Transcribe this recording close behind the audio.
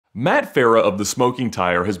Matt Farah of The Smoking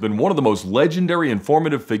Tire has been one of the most legendary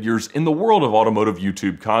informative figures in the world of automotive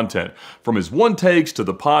YouTube content. From his one takes to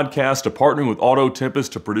the podcast to partnering with Auto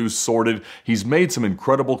Tempest to produce Sorted, he's made some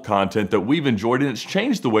incredible content that we've enjoyed, and it's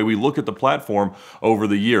changed the way we look at the platform over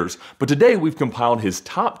the years. But today we've compiled his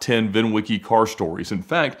top 10 VINwiki car stories. In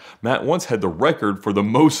fact, Matt once had the record for the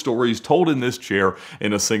most stories told in this chair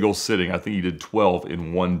in a single sitting. I think he did 12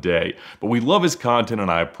 in one day. But we love his content,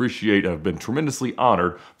 and I appreciate and have been tremendously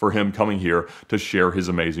honored for him coming here to share his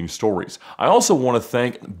amazing stories. I also want to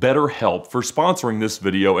thank BetterHelp for sponsoring this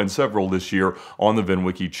video and several this year on the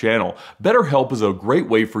VINwiki channel. BetterHelp is a great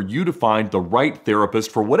way for you to find the right therapist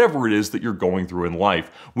for whatever it is that you're going through in life.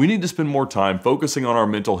 We need to spend more time focusing on our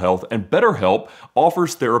mental health, and BetterHelp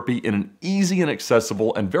offers therapy in an easy and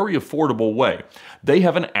accessible and very affordable way. They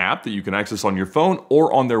have an app that you can access on your phone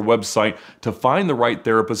or on their website to find the right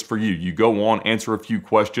therapist for you. You go on, answer a few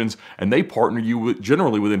questions, and they partner you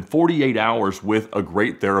generally within 48 hours with a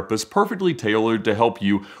great therapist, perfectly tailored to help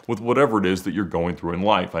you with whatever it is that you're going through in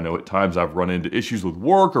life. I know at times I've run into issues with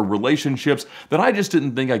work or relationships that I just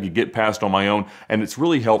didn't think I could get past on my own, and it's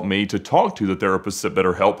really helped me to talk to the therapists at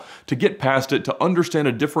BetterHelp to get past it, to understand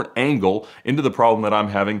a different angle into the problem that I'm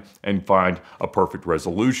having and find a perfect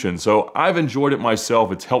resolution. So I've enjoyed it myself.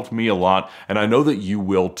 It's helped me a lot, and I know that you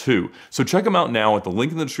will too. So check them out now at the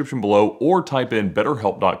link in the description below, or type in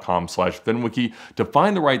betterhelp.com/VINwiki to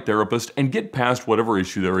find the right therapist and get past whatever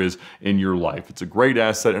issue there is in your life. It's a great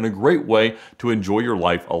asset and a great way to enjoy your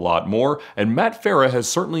life a lot more. And Matt Farah has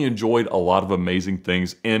certainly enjoyed a lot of amazing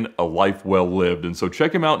things in a life well lived. And so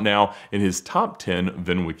check him out now in his top 10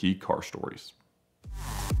 VINwiki car stories.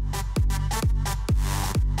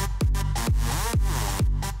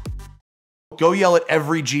 Go yell at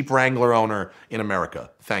every Jeep Wrangler owner in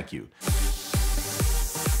America. Thank you.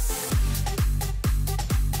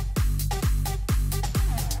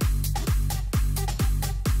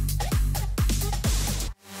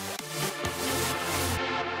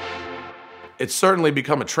 It's certainly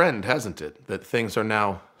become a trend, hasn't it? That things are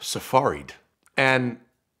now safari'd. And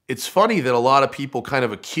it's funny that a lot of people kind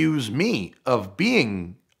of accuse me of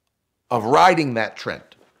riding that trend.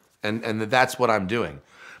 And that's what I'm doing.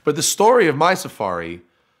 But the story of my safari,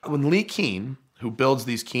 when Lee Keen, who builds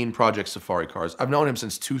these Keen Project safari cars, I've known him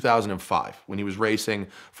since 2005 when he was racing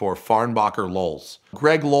for Farnbacher Lowell.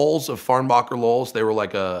 Greg Lowell of Farnbacher Lowell, they were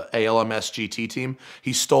like a ALMS GT team.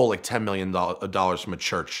 He stole like $10 million from a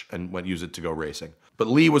church and went use it to go racing. But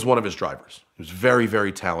Lee was one of his drivers. He was a very,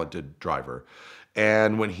 very talented driver.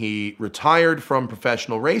 And when he retired from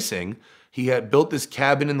professional racing, he had built this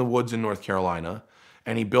cabin in the woods in North Carolina,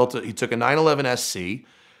 and he took a 911 SC,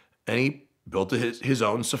 and he built his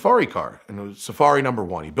own safari car, and it was Safari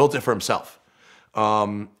 #1. He built it for himself.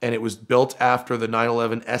 And it was built after the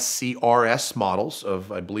 911 SCRS models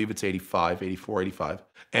of, I believe it's 85, 84, 85.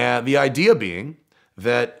 And the idea being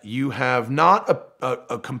that you have not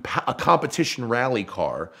a competition rally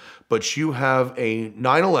car, but you have a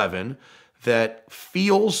 911 that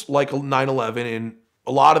feels like a 911 in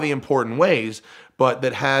a lot of the important ways, but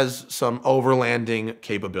that has some overlanding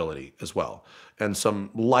capability as well, and some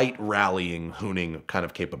light rallying, hooning kind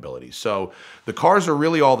of capabilities. So the cars are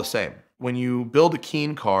really all the same. When you build a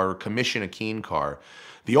Keen car or commission a Keen car,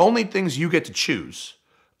 the only things you get to choose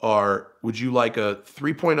are, would you like a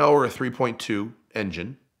 3.0 or a 3.2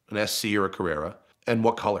 engine, an SC or a Carrera, and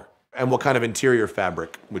what color? And what kind of interior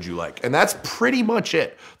fabric would you like? And that's pretty much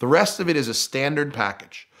it. The rest of it is a standard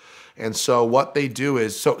package. And so what they do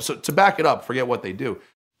is, so to back it up, forget what they do.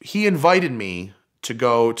 He invited me to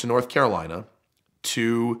go to North Carolina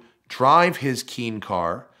to drive his Keen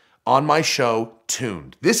car on my show,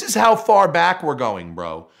 Tuned. This is how far back we're going,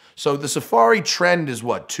 bro. So the Safari trend is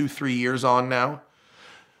what, 2-3 years on now?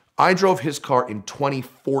 I drove his car in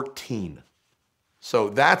 2014. So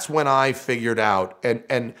that's when I figured out,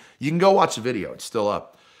 and you can go watch the video, it's still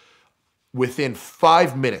up. Within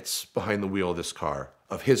 5 minutes behind the wheel of this car,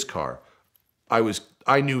 of his car,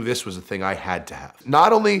 I knew this was a thing I had to have.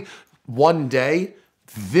 Not only one day,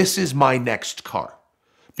 this is my next car.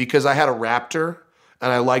 Because I had a Raptor,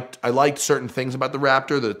 and I liked certain things about the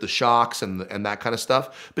Raptor, the shocks and that kind of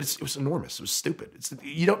stuff, but it was enormous, it was stupid.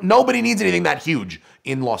 Nobody needs anything that huge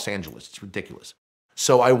in Los Angeles, it's ridiculous.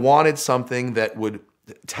 So I wanted something that would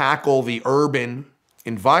tackle the urban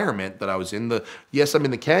environment that I was in. Yes, I'm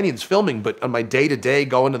in the canyons filming, but on my day-to-day,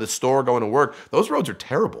 going to the store, going to work, those roads are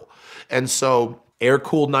terrible. And so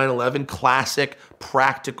air-cooled 911, classic,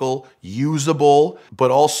 practical, usable, but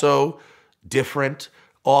also different,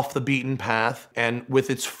 off the beaten path, and with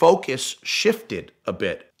its focus shifted a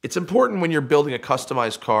bit. It's important when you're building a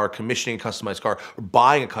customized car, commissioning a customized car, or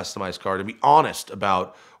buying a customized car to be honest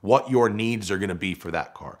about what your needs are gonna be for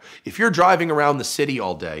that car. If you're driving around the city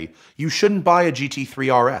all day, you shouldn't buy a GT3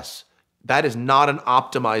 RS. That is not an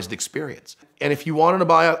optimized experience. And if you wanted to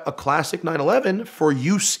buy a classic 911 for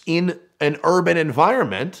use in an urban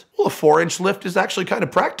environment, well, a 4-inch lift is actually kind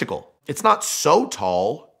of practical. It's not so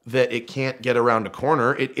tall that it can't get around a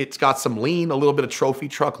corner. It's got some lean, a little bit of trophy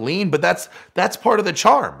truck lean, but that's part of the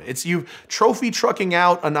charm. It's you trophy trucking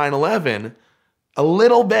out a 911 a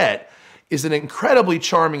little bit is an incredibly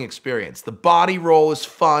charming experience. The body roll is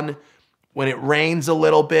fun. When it rains a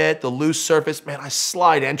little bit, the loose surface, man, I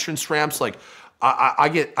slide entrance ramps. Like I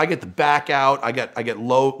get the back out. I get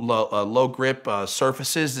low grip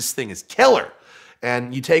surfaces. This thing is killer.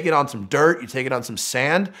 And you take it on some dirt, you take it on some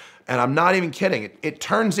sand, and I'm not even kidding. It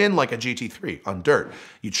turns in like a GT3 on dirt.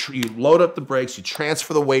 You load up the brakes, you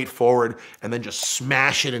transfer the weight forward, and then just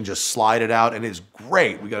smash it and just slide it out, and it's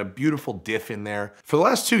great. We got a beautiful diff in there. For the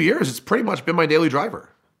last 2 years, it's pretty much been my daily driver.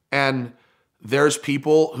 And there's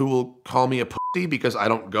people who will call me a pussy because I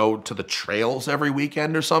don't go to the trails every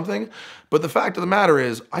weekend or something. But the fact of the matter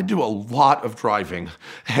is, I do a lot of driving.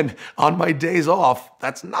 And on my days off,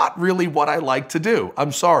 that's not really what I like to do.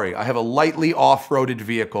 I'm sorry, I have a lightly off-roaded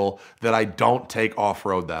vehicle that I don't take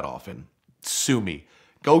off-road that often. Sue me.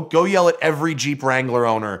 Go yell at every Jeep Wrangler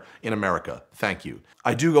owner in America. Thank you.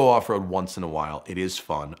 I do go off-road once in a while. It is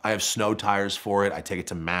fun. I have snow tires for it. I take it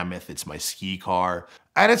to Mammoth. It's my ski car.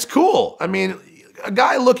 And it's cool. I mean, a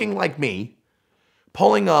guy looking like me,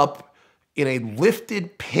 pulling up in a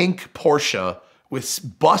lifted pink Porsche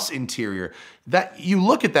with bus interior, that you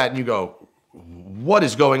look at that and you go, what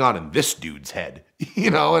is going on in this dude's head?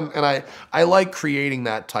 You know, and I like creating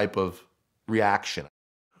that type of reaction.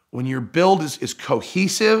 When your build is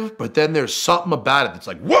cohesive, but then there's something about it that's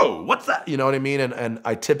like, whoa, what's that? You know what I mean? And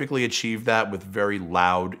I typically achieve that with very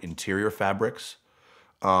loud interior fabrics,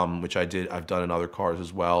 which I've done in other cars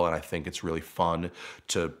as well. And I think it's really fun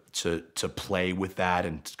to play with that.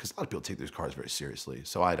 And because a lot of people take these cars very seriously,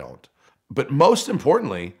 so I don't. But most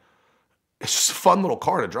importantly, it's just a fun little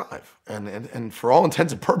car to drive. And for all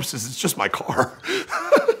intents and purposes, it's just my car.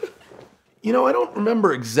 You know, I don't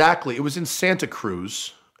remember exactly. It was in Santa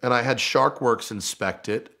Cruz. And I had Sharkworks inspect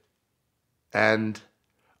it, and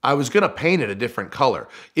I was gonna paint it a different color.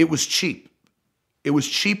 It was cheap. It was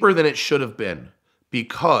cheaper than it should have been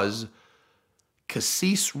because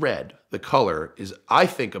cassis red, the color, is, I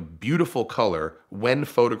think, a beautiful color when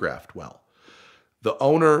photographed well. The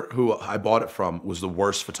owner who I bought it from was the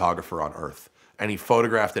worst photographer on earth, and he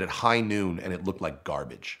photographed it at high noon, and it looked like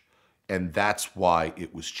garbage. And that's why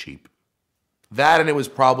it was cheap. That, and it was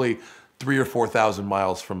probably 3,000 or 4,000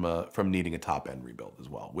 miles from needing a top-end rebuild as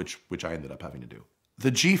well, which I ended up having to do.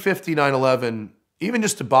 The G50 911, even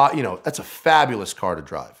just to buy, you know, that's a fabulous car to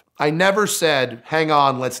drive. I never said, hang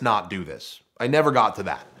on, let's not do this. I never got to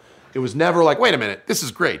that. It was never like, wait a minute, this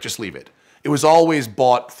is great, just leave it. It was always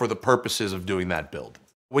bought for the purposes of doing that build.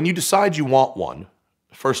 When you decide you want one,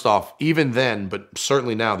 first off, even then, but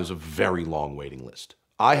certainly now, there's a very long waiting list.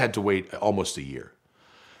 I had to wait almost a year.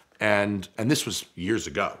 And this was years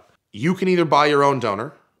ago. You can either buy your own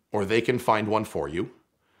donor or they can find one for you.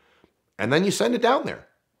 And then you send it down there.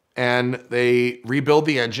 And they rebuild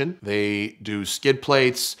the engine. They do skid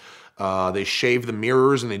plates. They shave the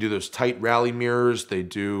mirrors and they do those tight rally mirrors. They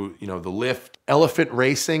do, you know, the lift. Elephant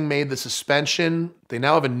Racing made the suspension. They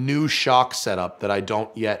now have a new shock setup that I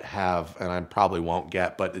don't yet have and I probably won't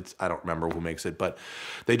get, but I don't remember who makes it. But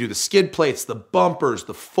they do the skid plates, the bumpers,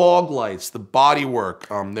 the fog lights, the body work.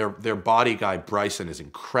 Their body guy, Bryson, is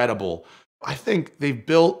incredible. I think they've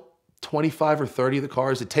built 25 or 30 of the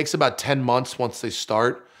cars. It takes about 10 months once they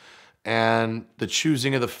start. And the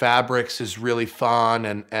choosing of the fabrics is really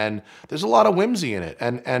fun, and there's a lot of whimsy in it.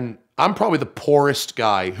 And I'm probably the poorest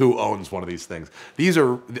guy who owns one of these things.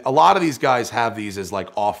 A lot of these guys have these as like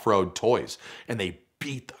off-road toys, and they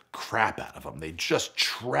beat the crap out of them. They just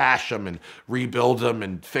trash them and rebuild them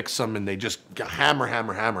and fix them, and they just hammer,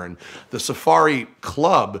 hammer, hammer. And the Safari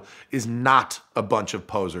Club is not a bunch of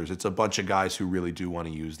posers. It's a bunch of guys who really do want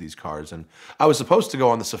to use these cars. And I was supposed to go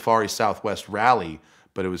on the Safari Southwest Rally,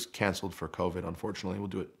 but it was canceled for COVID, unfortunately. We'll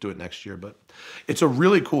do it next year. But it's a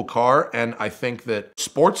really cool car, and I think that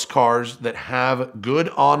sports cars that have good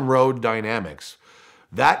on-road dynamics,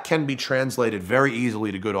 that can be translated very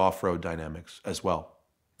easily to good off-road dynamics as well.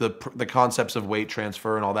 The concepts of weight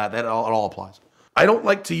transfer and all that, it all applies. I don't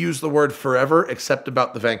like to use the word forever except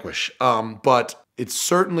about the Vanquish, but it's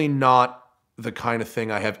certainly not the kind of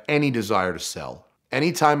thing I have any desire to sell.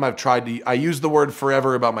 Anytime I've tried to, I use the word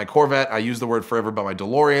forever about my Corvette, I use the word forever about my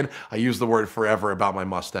DeLorean, I use the word forever about my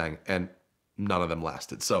Mustang, and none of them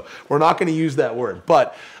lasted. So we're not going to use that word,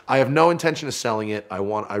 but I have no intention of selling it. I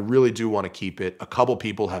really do want to keep it. A couple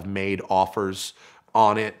people have made offers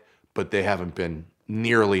on it, but they haven't been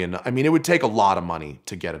nearly enough. I mean, it would take a lot of money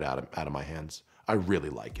to get it out of my hands. I really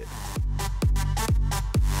like it.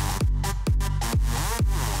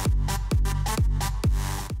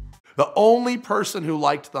 The only person who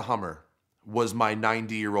liked the Hummer was my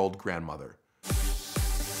 90-year-old grandmother.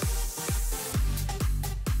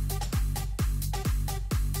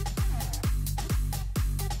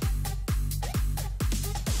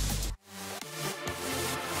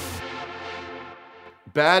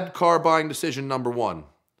 Bad car buying decision number 1,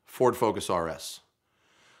 Ford Focus RS.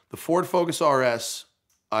 The Ford Focus RS,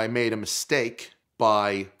 I made a mistake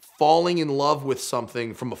by falling in love with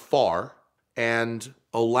something from afar and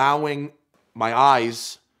allowing my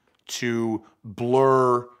eyes to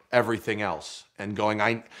blur everything else and going,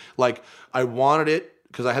 I wanted it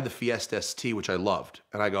because I had the Fiesta ST, which I loved.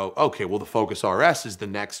 And I go, okay, well, the Focus RS is the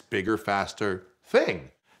next bigger, faster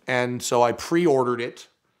thing. And so I pre-ordered it.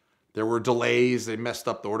 There were delays, they messed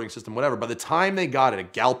up the ordering system, whatever. By the time they got it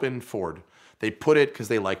at Galpin Ford, they put it, because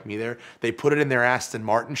they like me there, they put it in their Aston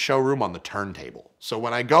Martin showroom on the turntable. So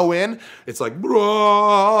when I go in, it's like, and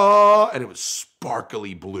it was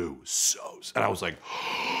sparkly blue. And I was like,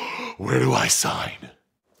 where do I sign?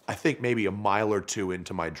 I think maybe a mile or two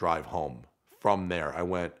into my drive home from there, I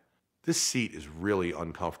went, this seat is really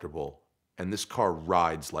uncomfortable, and this car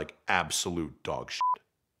rides like absolute dog shit.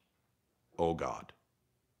 Oh God.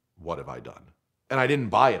 What have I done? And I didn't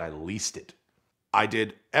buy it, I leased it. I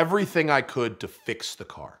did everything I could to fix the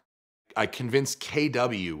car. I convinced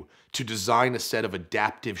KW to design a set of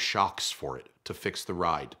adaptive shocks for it to fix the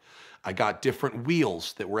ride. I got different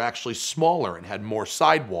wheels that were actually smaller and had more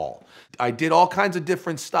sidewall. I did all kinds of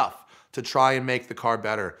different stuff to try and make the car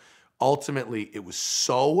better. Ultimately, it was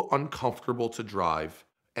so uncomfortable to drive,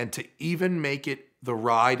 and to even make it, the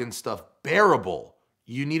ride and stuff, bearable,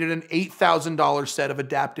 you needed an $8,000 set of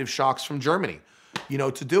adaptive shocks from Germany,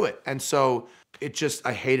 to do it. And so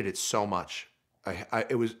I hated it so much.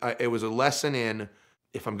 It was a lesson in,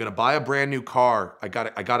 if I'm gonna buy a brand new car, I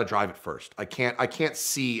gotta drive it first. I can't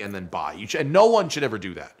see and then buy. And no one should ever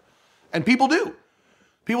do that. And people do.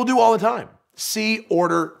 People do all the time. See,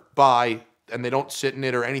 order, buy, and they don't sit in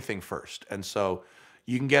it or anything first. And so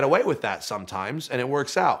you can get away with that sometimes, and it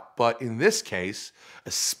works out. But in this case,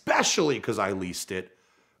 especially because I leased it,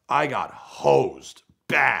 I got hosed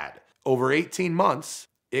bad. Over 18 months,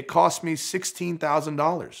 it cost me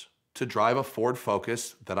 $16,000 to drive a Ford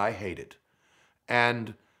Focus that I hated.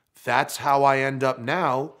 And that's how I end up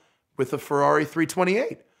now with a Ferrari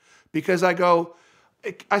 328. Because I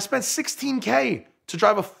spent $16K to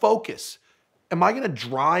drive a Focus. Am I gonna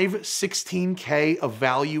drive $16K of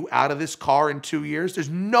value out of this car in 2 years? There's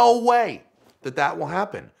no way that will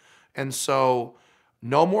happen. And so,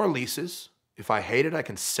 no more leases. If I hate it, I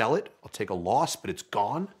can sell it. I'll take a loss, but it's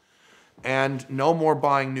gone. And no more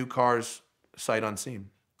buying new cars sight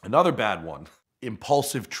unseen. Another bad one,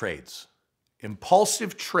 impulsive trades.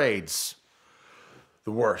 Impulsive trades,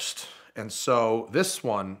 the worst. And so this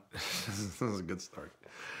one, this is a good start.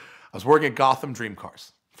 I was working at Gotham Dream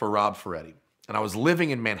Cars for Rob Ferretti, and I was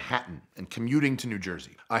living in Manhattan and commuting to New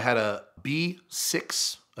Jersey. I had a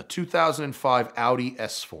B6, a 2005 Audi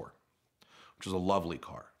S4, which was a lovely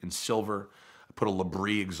car in silver. I put a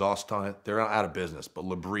Labrie exhaust on it. They're out of business, but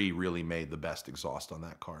Labrie really made the best exhaust on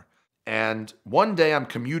that car. And one day I'm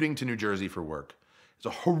commuting to New Jersey for work. It's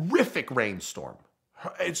a horrific rainstorm.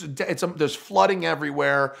 There's flooding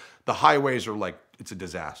everywhere. The highways are like, it's a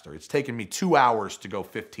disaster. It's taken me 2 hours to go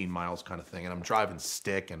 15 miles kind of thing. And I'm driving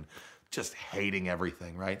stick and just hating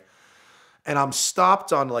everything, right? And I'm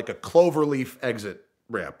stopped on like a cloverleaf exit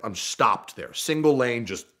ramp. I'm stopped there. Single lane,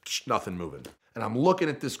 just nothing moving. And I'm looking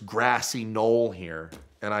at this grassy knoll here,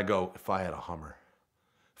 and I go, if I had a Hummer.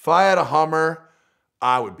 If I had a Hummer,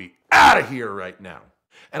 I would be out of here right now.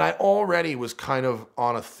 And I already was kind of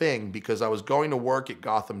on a thing because I was going to work at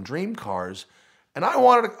Gotham Dream Cars, and I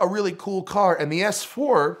wanted a really cool car. And the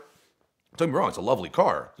S4, don't get me wrong, it's a lovely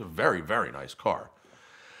car. It's a very, very nice car.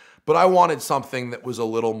 But I wanted something that was a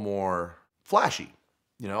little more flashy.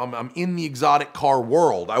 I'm in the exotic car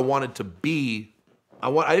world. I wanted to be...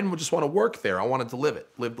 I didn't just want to work there. I wanted to live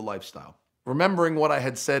the lifestyle. Remembering what I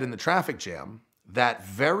had said in the traffic jam, that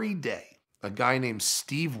very day, a guy named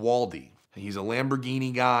Steve Waldy, he's a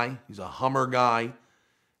Lamborghini guy, he's a Hummer guy,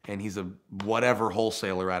 and he's a whatever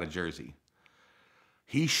wholesaler out of Jersey.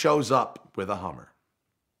 He shows up with a Hummer.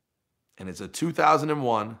 And it's a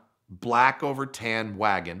 2001 black over tan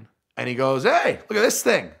wagon. And he goes, hey, look at this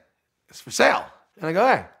thing. It's for sale. And I go,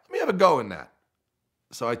 hey, let me have a go in that.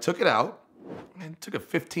 So I took it out. and took a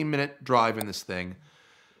 15-minute drive in this thing.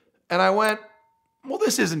 And I went, well,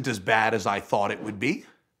 this isn't as bad as I thought it would be.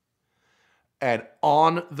 And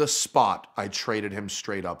on the spot, I traded him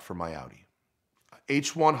straight up for my Audi.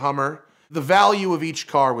 H1 Hummer. The value of each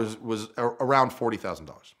car was around $40,000.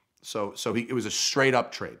 So it was a straight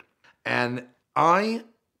up trade. And I,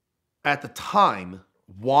 at the time,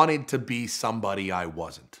 wanted to be somebody I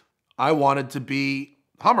wasn't. I wanted to be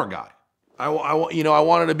Hummer guy. I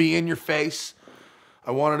wanted to be in your face.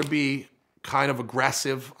 I wanted to be kind of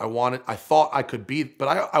aggressive. I thought I could be,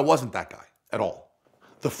 but I wasn't that guy at all.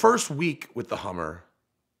 The first week with the Hummer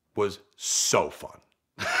was so fun.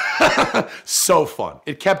 So fun.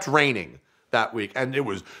 It kept raining that week, and it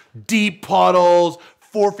was deep puddles,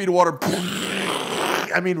 4 feet of water.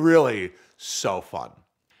 I mean, really, so fun.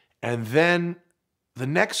 And then the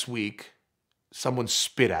next week, someone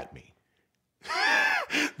spit at me.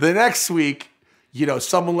 The next week,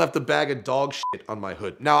 someone left a bag of dog shit on my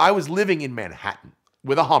hood. Now, I was living in Manhattan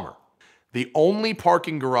with a Hummer. The only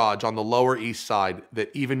parking garage on the Lower East Side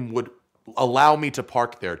that even would allow me to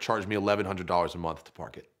park there charged me $1,100 a month to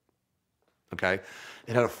park it. Okay?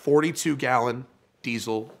 It had a 42-gallon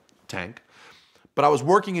diesel tank. But I was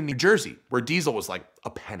working in New Jersey, where diesel was like a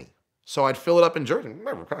penny. So I'd fill it up in Jersey.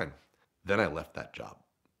 Never crying. Then I left that job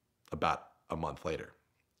about a month later.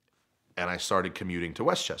 And I started commuting to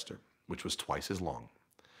Westchester, which was twice as long.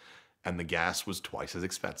 And the gas was twice as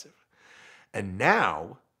expensive. And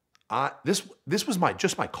now, this was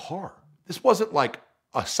just my car. This wasn't like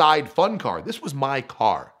a side fun car. This was my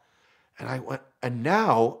car. And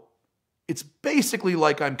now it's basically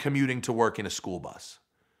like I'm commuting to work in a school bus.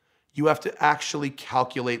 You have to actually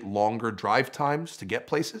calculate longer drive times to get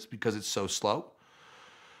places because it's so slow.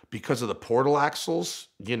 Because of the portal axles,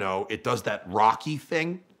 it does that rocky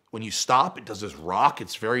thing. When you stop, it does this rock.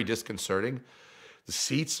 It's very disconcerting. The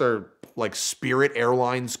seats are like Spirit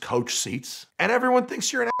Airlines coach seats. And everyone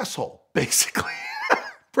thinks you're an asshole, basically.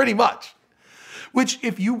 Pretty much. Which,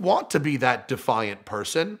 if you want to be that defiant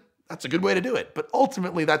person, that's a good way to do it. But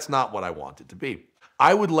ultimately, that's not what I want it to be.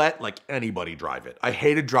 I would let anybody drive it. I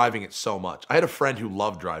hated driving it so much. I had a friend who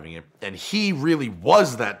loved driving it, and he really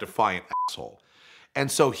was that defiant asshole.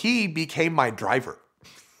 And so he became my driver.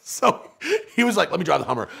 So he was like, let me drive the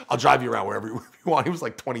Hummer. I'll drive you around wherever you want. He was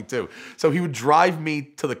like 22. So he would drive me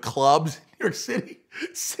to the clubs in New York City,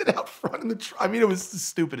 sit out front in the it was the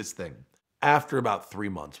stupidest thing. After about 3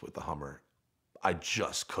 months with the Hummer, I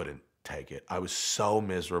just couldn't take it. I was so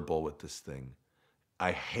miserable with this thing.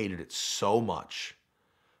 I hated it so much.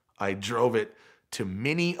 I drove it to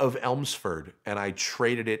Mini of Elmsford, and I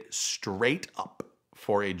traded it straight up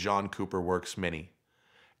for a John Cooper Works Mini.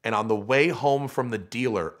 And on the way home from the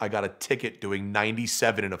dealer, I got a ticket doing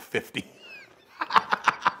 97 and a 50.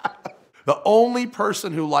 The only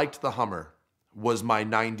person who liked the Hummer was my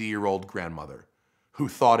 90-year-old grandmother, who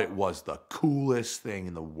thought it was the coolest thing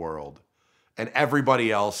in the world. And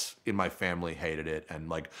everybody else in my family hated it. And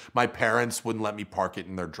my parents wouldn't let me park it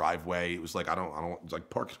in their driveway. It was like, I don't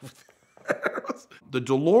park it. The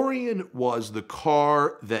DeLorean was the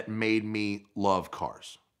car that made me love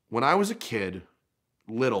cars. When I was a kid,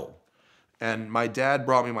 little, and my dad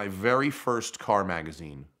brought me my very first car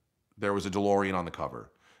magazine, there was a DeLorean on the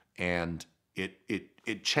cover. And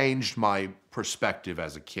it changed my perspective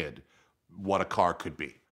as a kid, what a car could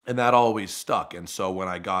be. And that always stuck. And so when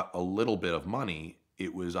I got a little bit of money,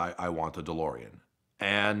 it was, I want a DeLorean.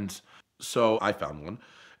 And so I found one.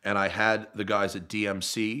 And I had the guys at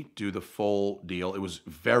DMC do the full deal. It was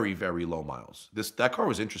very, very low miles. That car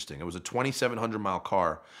was interesting. It was a 2,700-mile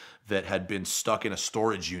car that had been stuck in a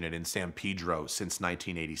storage unit in San Pedro since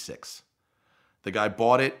 1986. The guy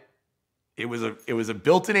bought it. It was a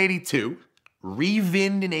built in 82,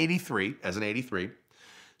 re-VINed in 83 as an 83.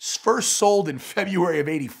 First sold in February of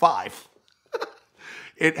 85.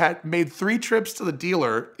 It had made 3 trips to the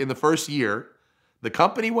dealer in the first year. The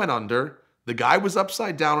company went under. The guy was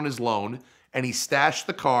upside down on his loan, and he stashed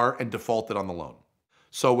the car and defaulted on the loan.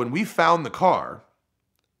 So when we found the car,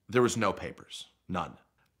 there was no papers, none.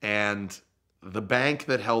 And the bank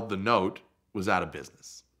that held the note was out of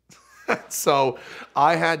business. So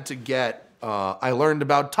I had to I learned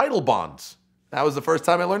about title bonds. That was the first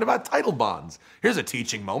time I learned about title bonds. Here's a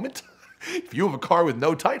teaching moment. If you have a car with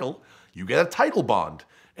no title, you get a title bond.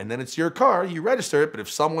 And then it's your car, you register it, but if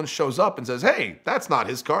someone shows up and says, hey, that's not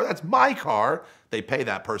his car, that's my car, they pay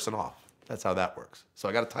that person off. That's how that works. So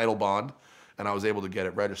I got a title bond, and I was able to get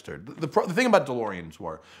it registered. The thing about DeLoreans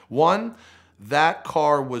were, one, that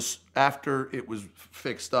car was, after it was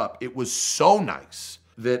fixed up, it was so nice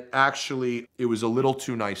that actually it was a little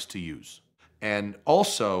too nice to use. And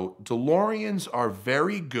also, DeLoreans are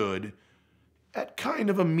very good at kind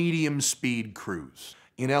of a medium speed cruise.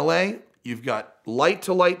 In LA, you've got light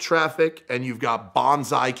to light traffic and you've got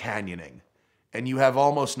bonsai canyoning. And you have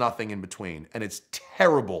almost nothing in between. And it's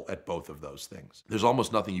terrible at both of those things. There's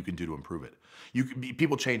almost nothing you can do to improve it.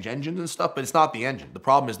 People change engines and stuff, but it's not the engine. The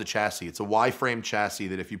problem is the chassis. It's a Y-frame chassis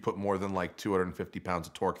that if you put more than like 250 pounds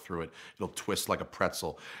of torque through it, it'll twist like a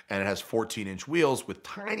pretzel. And it has 14-inch wheels with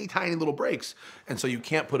tiny, tiny little brakes. And so you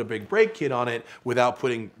can't put a big brake kit on it without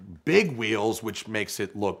putting big wheels, which makes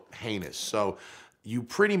it look heinous. So you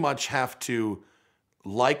pretty much have to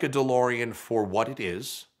like a DeLorean for what it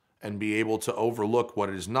is and be able to overlook what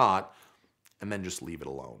it is not, and then just leave it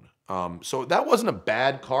alone. So that wasn't a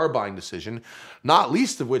bad car buying decision, not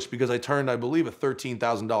least of which because I turned, I believe, a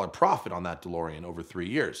 $13,000 profit on that DeLorean over 3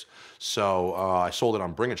 years. So I sold it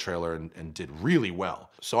on Bring a Trailer and did really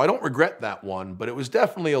well. So I don't regret that one, but it was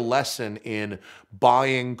definitely a lesson in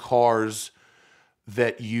buying cars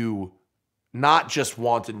that you not just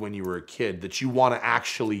wanted when you were a kid, that you want to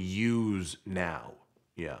actually use now.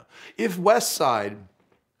 Yeah. If West Side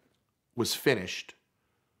was finished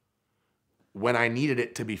when I needed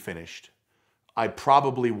it to be finished, I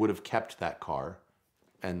probably would have kept that car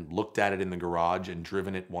and looked at it in the garage and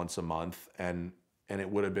driven it once a month, and it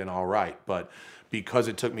would have been all right. But because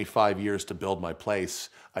it took me 5 years to build my place,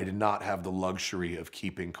 I did not have the luxury of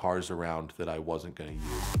keeping cars around that I wasn't going to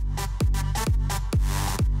use.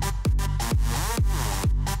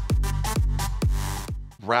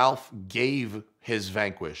 Ralph gave his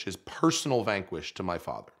Vanquish, his personal Vanquish, to my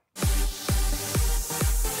father.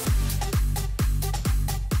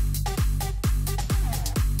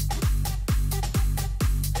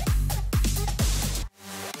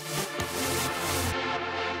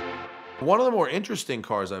 One of the more interesting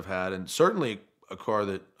cars I've had, and certainly a car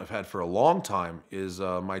that I've had for a long time, is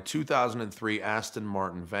my 2003 Aston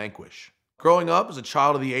Martin Vanquish. Growing up as a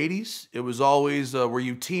child of the 80s, it was always, were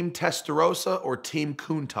you Team Testarossa or Team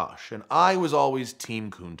Countach? And I was always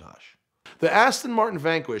Team Countach. The Aston Martin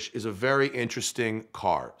Vanquish is a very interesting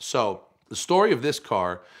car. So the story of this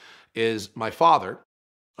car is my father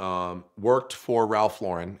worked for Ralph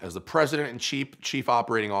Lauren as the president and chief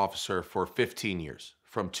operating officer for 15 years.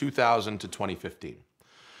 From 2000 to 2015.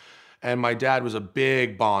 And my dad was a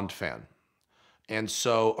big Bond fan. And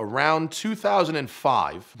so around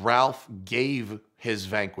 2005, Ralph gave his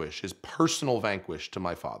Vanquish, his personal Vanquish, to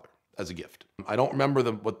my father as a gift. I don't remember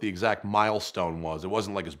what the exact milestone was. It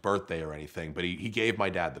wasn't like his birthday or anything, but he gave my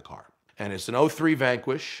dad the car. And it's an 03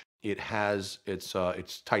 Vanquish. It has, it's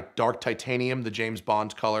dark titanium, the James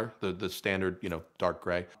Bond color, the standard, dark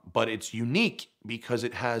gray. But it's unique because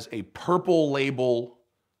it has a purple label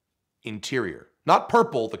interior. Not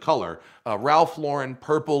purple, the color. Ralph Lauren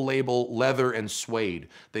purple label leather and suede.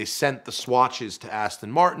 They sent the swatches to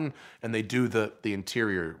Aston Martin, and they do the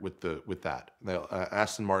interior with that.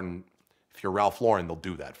 Aston Martin, if you're Ralph Lauren, they'll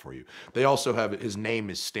do that for you. They also have, his name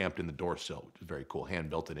is stamped in the door sill, which is very cool. Hand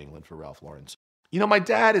built in England for Ralph Lauren. My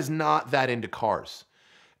dad is not that into cars,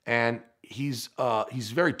 and he's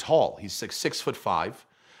very tall. He's like 6'5",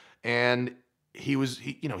 and he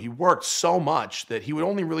worked so much that he would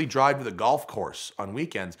only really drive to the golf course on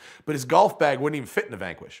weekends, but his golf bag wouldn't even fit in a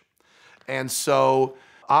Vanquish. And so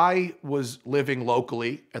I was living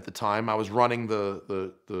locally at the time. I was running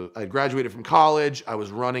I had graduated from college. I was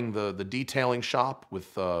running the detailing shop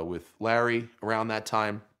with Larry around that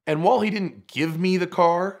time. And while he didn't give me the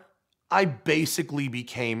car, I basically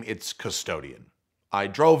became its custodian. I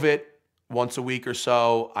drove it once a week or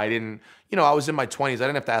so. I didn't, I was in my 20s. I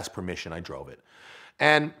didn't have to ask permission. I drove it.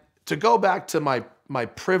 And to go back to my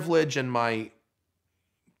privilege and my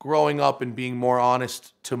growing up and being more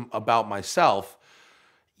honest about myself,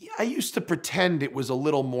 I used to pretend it was a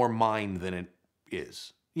little more mine than it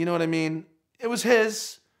is. You know what I mean? It was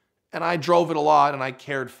his, and I drove it a lot, and I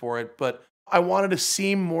cared for it, but I wanted to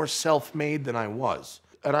seem more self-made than I was.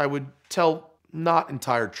 And I would tell not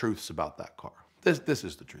entire truths about that car. This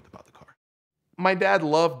is the truth about the car. My dad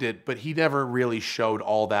loved it, but he never really showed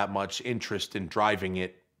all that much interest in driving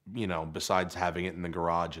it, besides having it in the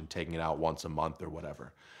garage and taking it out once a month or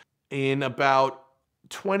whatever. In about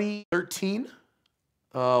 2013,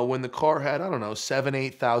 when the car had, 7,000,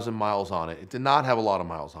 8,000 miles on it. It did not have a lot of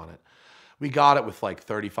miles on it. We got it with like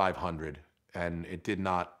 3,500, and it did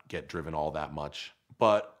not get driven all that much.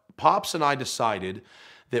 But Pops and I decided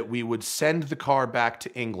that we would send the car back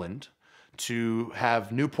to England to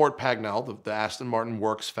have Newport Pagnell, the Aston Martin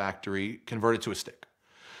Works factory, converted to a stick,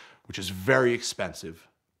 which is very expensive.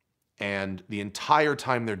 And the entire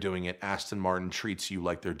time they're doing it, Aston Martin treats you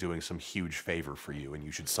like they're doing some huge favor for you and you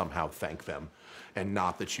should somehow thank them, and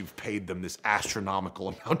not that you've paid them this astronomical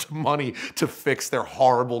amount of money to fix their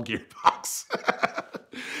horrible gearbox.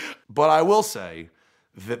 But I will say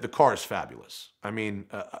that the car is fabulous. I mean,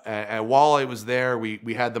 and while I was there,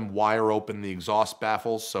 we had them wire open the exhaust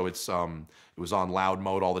baffles, so it was on loud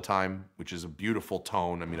mode all the time, which is a beautiful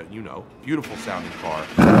tone. I mean, you know, beautiful sounding car.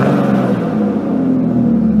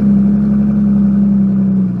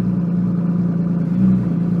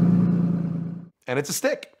 And it's a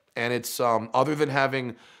stick. And it's, other than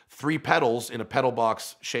having 3 pedals in a pedal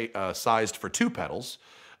box sized for 2 pedals,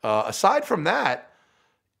 aside from that,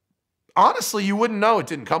 honestly, you wouldn't know it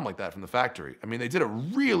didn't come like that from the factory. I mean, they did a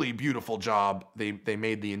really beautiful job. They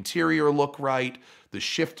made the interior look right. The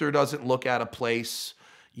shifter doesn't look out of place.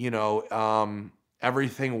 You know,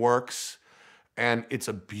 everything works. And it's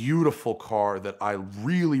a beautiful car that I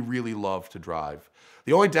really, really love to drive.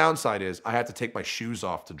 The only downside is I had to take my shoes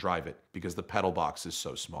off to drive it because the pedal box is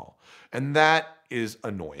so small. And that is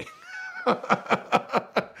annoying.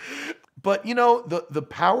 But, you know, the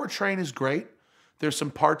powertrain is great. There's some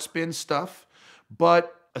part spin stuff.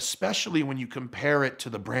 But especially when you compare it to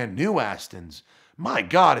the brand new Astons, my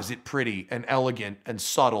God, is it pretty and elegant and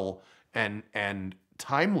subtle and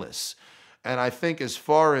timeless. And I think as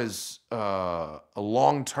far as a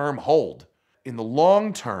long-term hold, in the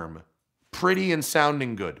long term, pretty and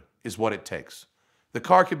sounding good is what it takes. The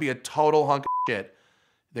car could be a total hunk of shit.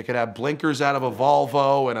 They could have blinkers out of a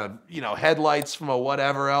Volvo and headlights from a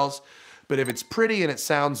whatever else. But if it's pretty and it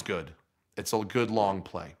sounds good, it's a good long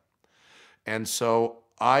play. And so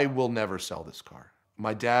I will never sell this car.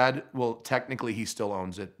 My dad will, technically he still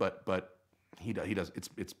owns it, but he does,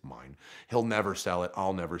 it's mine. He'll never sell it.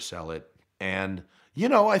 I'll never sell it. And, you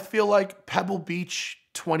know, I feel like Pebble Beach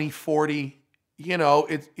 2040, you know,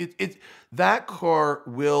 that car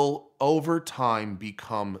will over time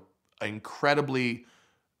become incredibly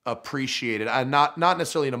appreciated, and not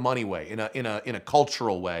necessarily in a money way, in a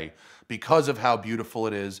cultural way, because of how beautiful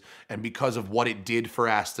it is and because of what it did for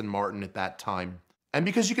Aston Martin at that time, and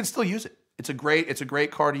because you can still use it. It's a great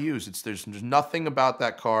car to use. There's nothing about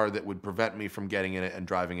that car that would prevent me from getting in it and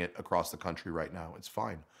driving it across the country right now. It's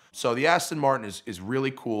fine. So the Aston Martin is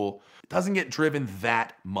really cool. It doesn't get driven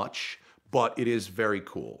that much, but it is very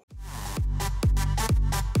cool.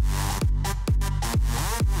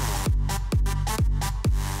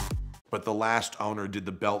 But the last owner did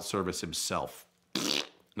the belt service himself.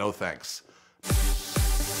 No thanks.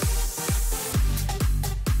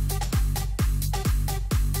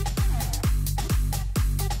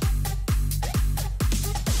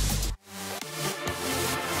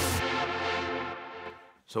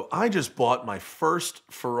 So I just bought my first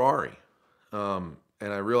Ferrari, and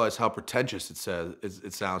I realize how pretentious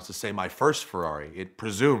it sounds to say my first Ferrari. It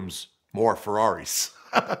presumes more Ferraris.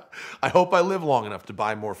 I hope I live long enough to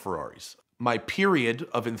buy more Ferraris. My period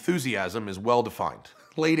of enthusiasm is well defined,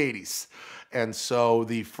 late 80s. And so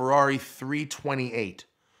the Ferrari 328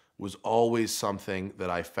 was always something that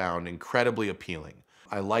I found incredibly appealing.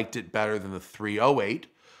 I liked it better than the 308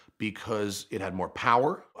 because it had more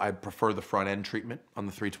power. I prefer the front end treatment on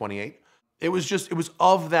the 328. It was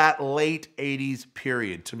of that late 80s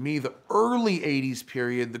period. To me, the early 80s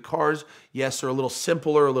period, the cars, yes, are a little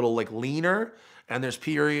simpler, a little like leaner, and there's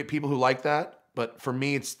people who like that. But for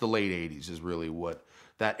me, it's the late 80s is really what,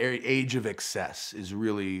 that age of excess is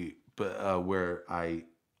really where I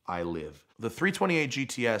live. The 328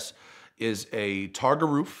 GTS is a Targa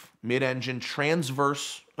roof, mid-engine,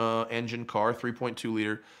 transverse engine car, 3.2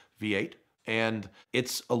 liter V8. And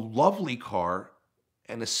it's a lovely car.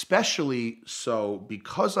 And especially so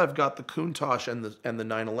because I've got the Countach and the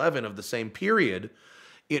 911 of the same period,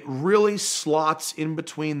 it really slots in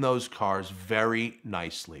between those cars very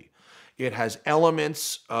nicely. It has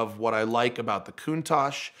elements of what I like about the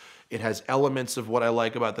Countach. It has elements of what I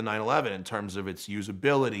like about the 911 in terms of its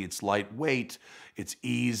usability, its lightweight, its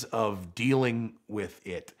ease of dealing with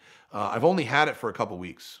it. I've only had it for a couple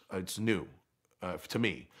weeks. It's new to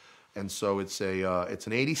me. And so it's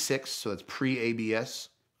an 86, so that's pre-ABS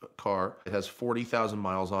car. It has 40,000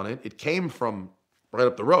 miles on it. It came from right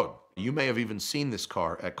up the road. You may have even seen this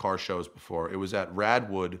car at car shows before. It was at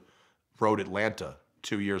Radwood Road, Atlanta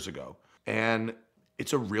 2 years ago. And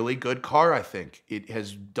it's a really good car, I think. It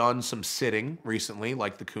has done some sitting recently,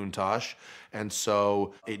 like the Countach. And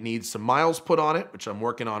so it needs some miles put on it, which I'm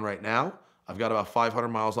working on right now. I've got about 500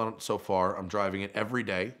 miles on it so far. I'm driving it every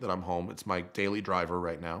day that I'm home. It's my daily driver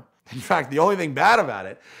right now. In fact, the only thing bad about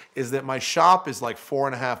it is that my shop is like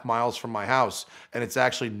 4.5 miles from my house, and it's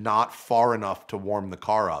actually not far enough to warm the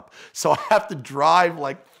car up. So I have to drive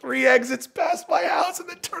like 3 exits past my house and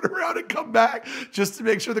then turn around and come back just to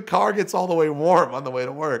make sure the car gets all the way warm on the way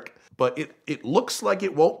to work. But it looks like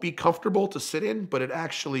it won't be comfortable to sit in, but it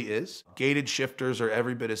actually is. Gated shifters are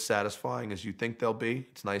every bit as satisfying as you think they'll be.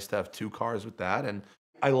 It's nice to have 2 cars with that. And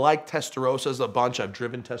I like Testarossas a bunch. I've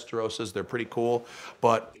driven Testarossas. They're pretty cool.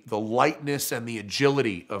 But the lightness and the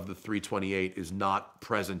agility of the 328 is not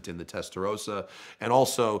present in the Testarossa. And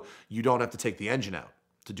also, you don't have to take the engine out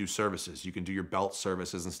to do services. You can do your belt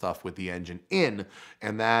services and stuff with the engine in.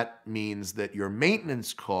 And that means that your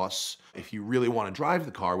maintenance costs, if you really want to drive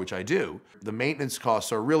the car, which I do, the maintenance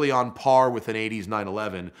costs are really on par with an 80s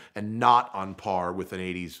 911 and not on par with an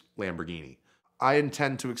 80s Lamborghini. I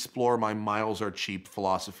intend to explore my miles are cheap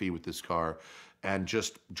philosophy with this car and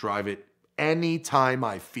just drive it anytime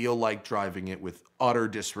I feel like driving it with utter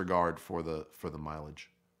disregard for the mileage.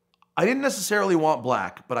 I didn't necessarily want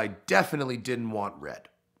black, but I definitely didn't want red.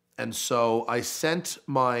 And so I sent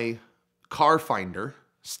my car finder,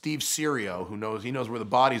 Steve Serio, who knows where the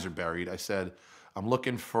bodies are buried. I said, I'm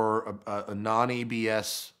looking for a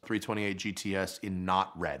non-ABS 328 GTS in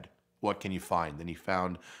not red. What can you find? Then he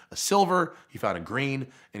found a silver, he found a green,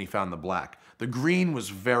 and he found the black. The green was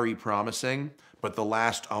very promising, but the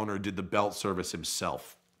last owner did the belt service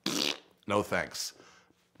himself. No thanks.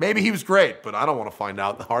 Maybe he was great, but I don't want to find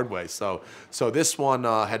out the hard way. So this one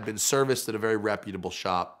had been serviced at a very reputable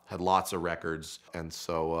shop, had lots of records, and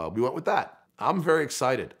so we went with that. I'm very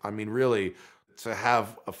excited. I mean, really, to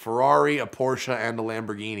have a Ferrari, a Porsche, and a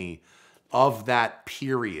Lamborghini of that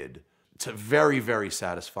period, it's very, very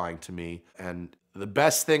satisfying to me. And the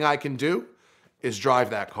best thing I can do is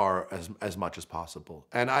drive that car as much as possible.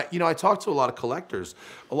 And I talked to a lot of collectors,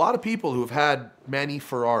 a lot of people who have had many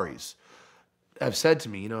Ferraris have said to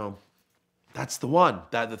me, that's the one.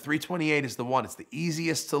 That the 328 is the one. It's the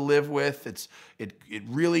easiest to live with. It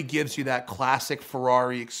really gives you that classic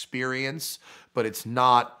Ferrari experience, but it's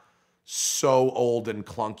not so old and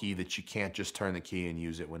clunky that you can't just turn the key and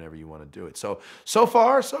use it whenever you want to do it. So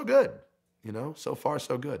far, so good. So far,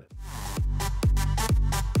 so good.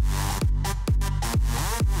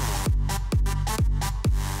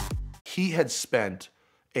 He had spent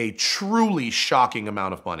a truly shocking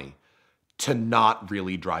amount of money to not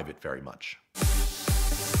really drive it very much.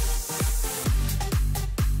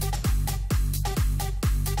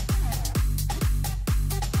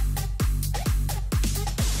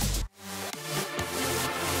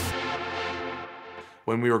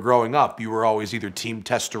 When we were growing up, you were always either Team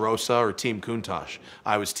Testarossa or Team Countach.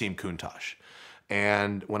 I was Team Countach.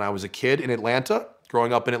 And when I was a kid in Atlanta,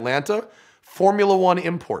 growing up in Atlanta, Formula One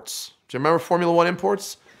Imports. Do you remember Formula One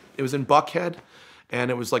Imports? It was in Buckhead,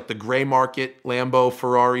 and it was like the gray market Lambo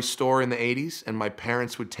Ferrari store in the 80s, and my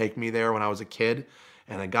parents would take me there when I was a kid.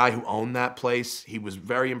 And a guy who owned that place, he was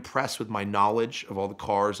very impressed with my knowledge of all the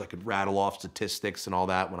cars. I could rattle off statistics and all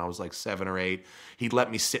that when I was like 7 or 8. He'd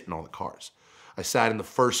let me sit in all the cars. I sat in the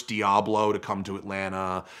first Diablo to come to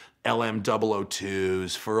Atlanta,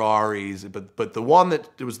 LM002s, Ferraris, but the one that,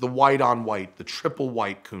 it was the white on white, the triple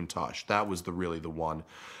white Countach. That was really the one.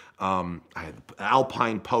 I had the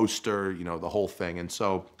Alpine poster, the whole thing. And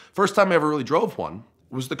so first time I ever really drove one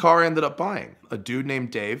was the car I ended up buying. A dude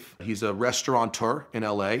named Dave. He's a restaurateur in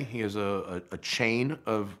LA. He has a chain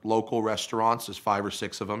of local restaurants. There's 5 or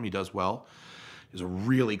 6 of them. He does well. He has a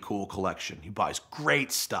really cool collection. He buys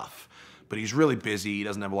great stuff. But he's really busy. He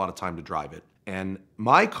doesn't have a lot of time to drive it. And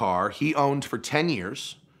my car, he owned for 10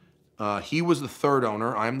 years. He was the 3rd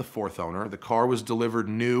owner. I'm the 4th owner. The car was delivered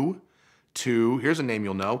new to, here's a name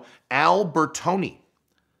you'll know, Al Bertoni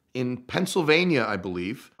in Pennsylvania, I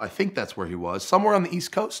believe. I think that's where he was. Somewhere on the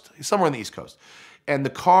East Coast. Somewhere on the East Coast. And the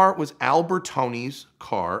car was Al Bertoni's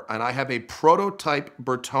car, and I have a prototype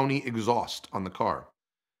Bertoni exhaust on the car.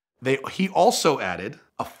 He also added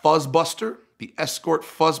a fuzzbuster, the Escort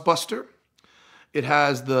Fuzzbuster. It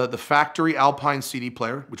has the factory Alpine CD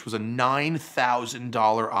player, which was a $9,000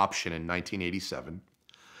 option in 1987.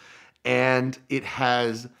 And it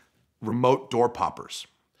has remote door poppers.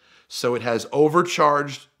 So it has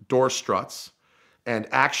overcharged door struts and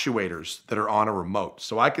actuators that are on a remote.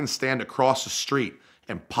 So I can stand across the street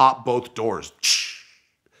and pop both doors.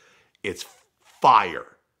 It's fire.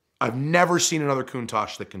 I've never seen another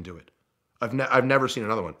Countach that can do it. I've never seen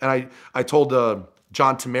another one. And I told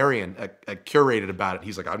John Tamarian at Curated about it.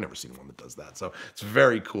 He's like, I've never seen one that does that. So it's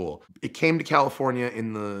very cool. It came to California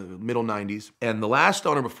in the middle 90s. And the last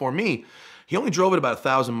owner before me, he only drove it about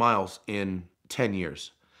 1,000 miles in 10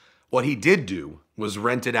 years. What he did do was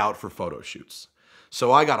rent it out for photo shoots.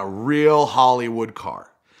 So I got a real Hollywood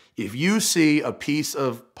car. If you see a piece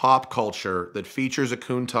of pop culture that features a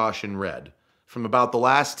Countach in red from about the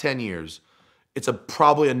last 10 years, it's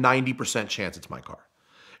probably a 90% chance it's my car.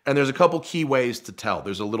 And there's a couple key ways to tell.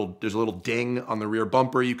 There's a little ding on the rear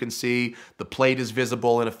bumper you can see. The plate is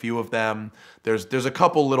visible in a few of them. There's a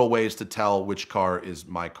couple little ways to tell which car is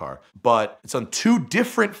my car. But it's on 2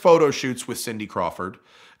 different photo shoots with Cindy Crawford.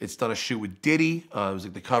 It's done a shoot with Diddy. It was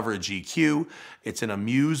like the cover of GQ. It's in a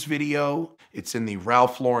Muse video. It's in the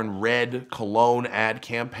Ralph Lauren Red cologne ad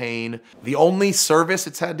campaign. The only service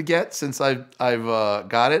it's had to get since I've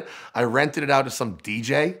got it, I rented it out to some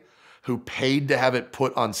DJ who paid to have it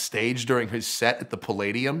put on stage during his set at the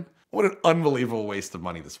Palladium. What an unbelievable waste of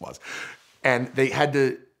money this was. And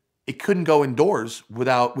it couldn't go indoors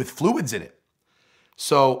with fluids in it.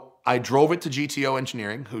 So I drove it to GTO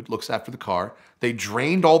Engineering, who looks after the car. They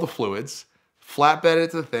drained all the fluids, flatbedded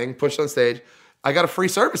it to the thing, pushed it on stage. I got a free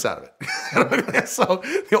service out of it. So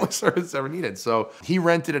the only service ever needed. So he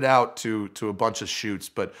rented it out to a bunch of shoots.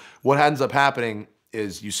 But what ends up happening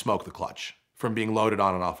is you smoke the clutch from being loaded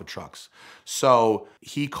on and off of trucks. So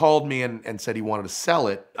he called me and said he wanted to sell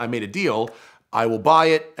it. I made a deal. I will buy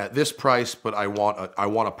it at this price, but I want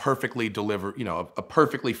a perfectly a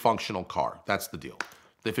perfectly functional car. That's the deal.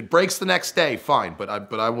 If it breaks the next day, fine, but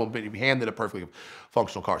I will be handed a perfectly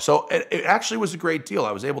functional car. So it actually was a great deal.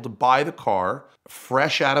 I was able to buy the car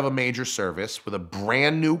fresh out of a major service with a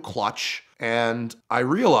brand new clutch. And I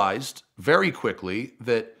realized very quickly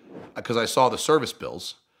that, because I saw the service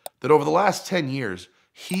bills, that over the last 10 years,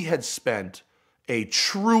 he had spent a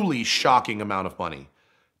truly shocking amount of money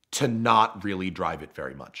to not really drive it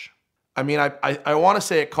very much. I mean, I want to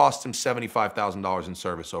say it cost him $75,000 in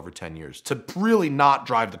service over 10 years to really not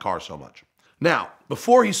drive the car so much. Now,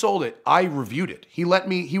 before he sold it, I reviewed it. He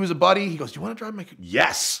was a buddy. He goes, "Do you want to drive my car?"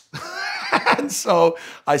 Yes. And so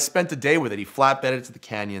I spent a day with it. He flatbedded it to the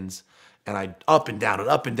canyons, and I up and down and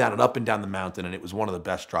up and down and up and down the mountain, and it was one of the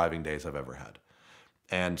best driving days I've ever had.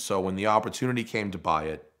 And so when the opportunity came to buy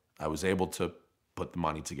it, I was able to put the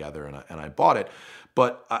money together and I bought it.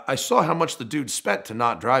 But I saw how much the dude spent to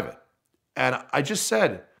not drive it. And I just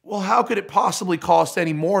said, well, how could it possibly cost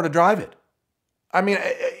any more to drive it? I mean,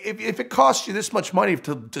 if it costs you this much money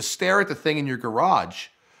to stare at the thing in your garage,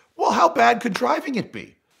 well, how bad could driving it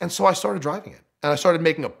be? And so I started driving it. And I started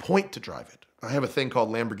making a point to drive it. I have a thing called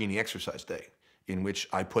Lamborghini Exercise Day, in which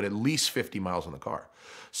I put at least 50 miles on the car.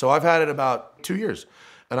 So I've had it about 2 years,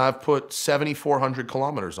 and I've put 7,400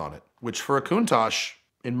 kilometers on it, which for a Countach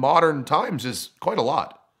in modern times is quite a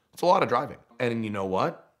lot. It's a lot of driving. And you know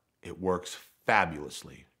what? It works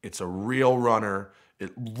fabulously. It's a real runner.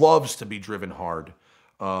 It loves to be driven hard.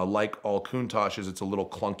 Like all Countaches, it's a little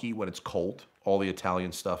clunky when it's cold. All the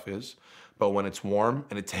Italian stuff is. But when it's warm,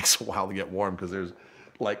 and it takes a while to get warm because there's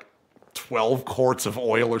like 12 quarts of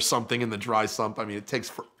oil or something in the dry sump. I mean, it takes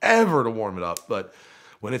forever to warm it up. But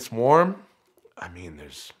when it's warm, I mean,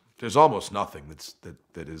 there's almost nothing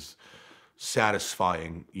that is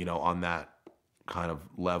satisfying, on that kind of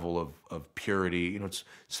level of purity. It's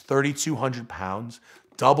 3,200 pounds,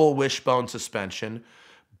 double wishbone suspension,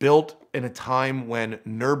 built in a time when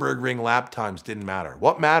Nürburgring lap times didn't matter.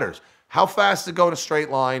 What matters? How fast does it go in a straight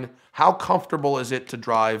line? How comfortable is it to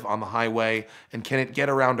drive on the highway? And can it get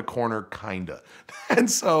around a corner? Kinda.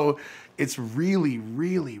 And so it's really,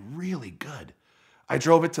 really, really good. I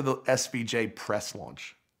drove it to the SVJ press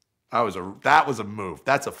launch. That was a move.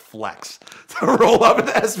 That's a flex. To roll up at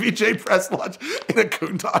the SVJ press launch in a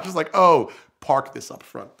Countach is like, oh, park this up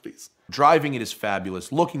front, please. Driving it is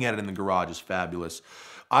fabulous. Looking at it in the garage is fabulous.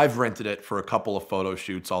 I've rented it for a couple of photo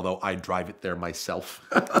shoots, although I drive it there myself.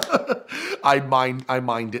 I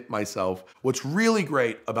mind it myself. What's really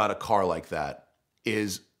great about a car like that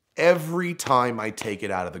is every time I take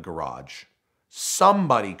it out of the garage,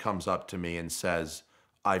 somebody comes up to me and says,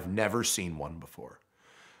 "I've never seen one before."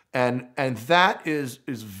 And that is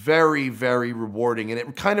very, very rewarding. And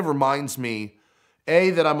it kind of reminds me,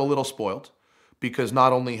 A, that I'm a little spoiled, because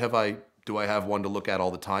not only do I have one to look at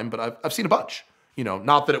all the time, but I've seen a bunch.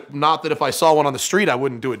 Not that if I saw one on the street, I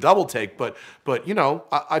wouldn't do a double take, but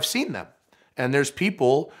I've seen them. And there's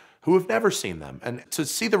people who have never seen them. And to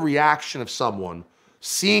see the reaction of someone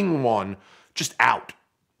seeing one just out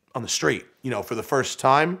on the street, for the first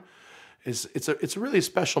time, it's a really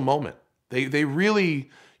special moment. They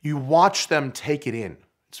really, you watch them take it in.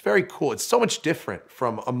 It's very cool. It's so much different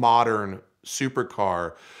from a modern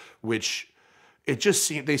supercar, which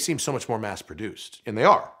they seem so much more mass produced, and they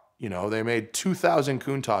are. They made 2,000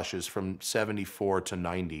 Countaches from 74 to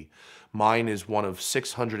 90. Mine is one of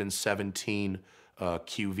 617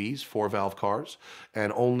 QVs, 4-valve cars,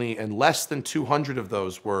 and less than 200 of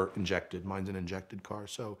those were injected. Mine's an injected car.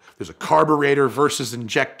 So there's a carburetor versus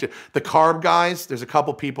injected. The carb guys, there's a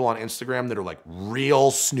couple people on Instagram that are like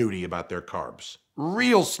real snooty about their carbs.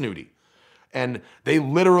 Real snooty. And they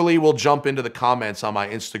literally will jump into the comments on my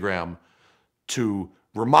Instagram to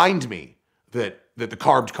remind me that the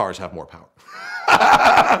carbed cars have more power.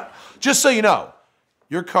 Just so you know,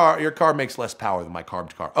 your car makes less power than my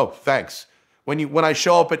carbed car. Oh, thanks. When I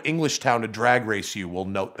show up at Englishtown to drag race you, we'll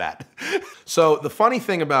note that. So the funny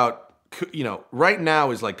thing about, right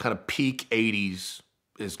now is like kind of peak 80s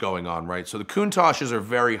is going on, right? So the Countachs are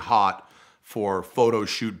very hot for photo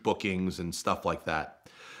shoot bookings and stuff like that.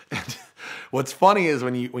 And what's funny is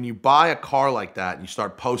when you buy a car like that and you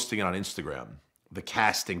start posting it on Instagram, the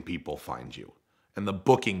casting people find you and the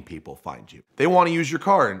booking people find you. They want to use your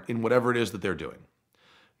car in whatever it is that they're doing.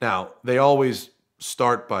 Now, they always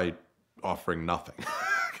start by offering nothing.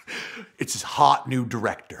 It's his hot new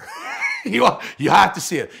director. You have to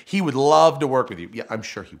see it. He would love to work with you. Yeah, I'm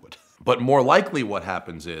sure he would. But more likely what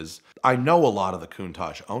happens is, I know a lot of the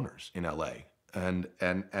Countach owners in LA, and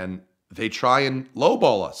they try and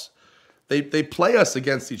lowball us. They play us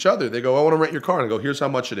against each other. They go, I want to rent your car. And I go, here's how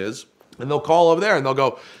much it is. And they'll call over there and they'll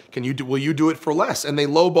go, will you do it for less? And they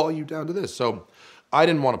lowball you down to this. So I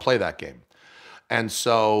didn't want to play that game. And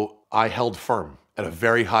so I held firm at a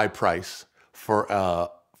very high price for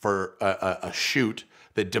a shoot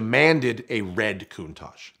that demanded a red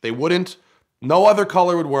Countach. They wouldn't, no other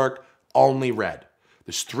color would work, only red.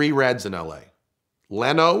 There's 3 reds in LA.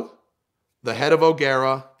 Leno, the head of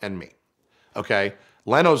O'Gara, and me. Okay?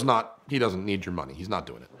 Leno's not, he doesn't need your money. He's not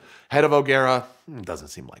doing it. Head of O'Gara, doesn't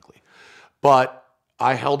seem likely. But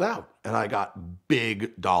I held out and I got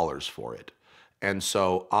big dollars for it. And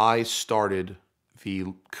so I started the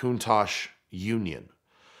Countach Union.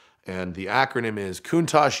 And the acronym is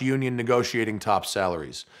Countach Union Negotiating Top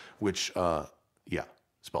Salaries, which,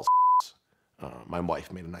 spells my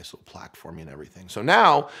wife made a nice little plaque for me and everything. So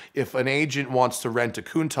now, if an agent wants to rent a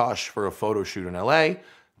Countach for a photo shoot in LA,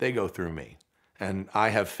 they go through me. And I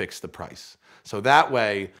have fixed the price. So that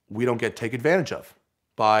way, we don't get taken advantage of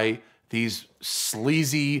by these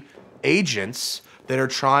sleazy agents that are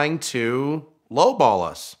trying to lowball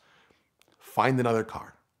us. Find another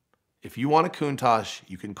car. If you want a Countach,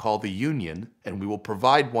 you can call the Union and we will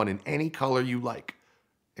provide one in any color you like.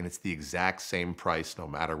 And it's the exact same price no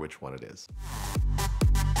matter which one it is.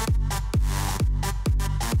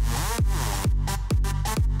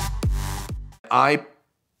 I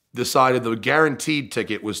decided the guaranteed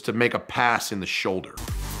ticket was to make a pass in the shoulder.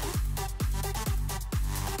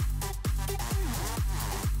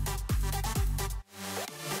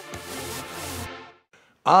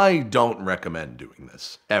 I don't recommend doing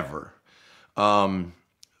this, ever.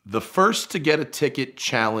 The first to get a ticket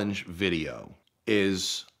challenge video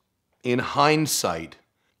is, in hindsight,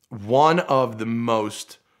 one of the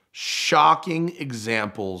most shocking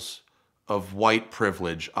examples of white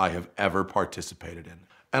privilege I have ever participated in.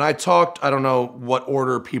 And I don't know what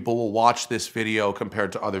order people will watch this video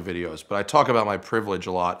compared to other videos, but I talk about my privilege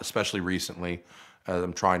a lot, especially recently, as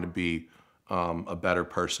I'm trying to be a better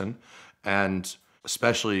person. And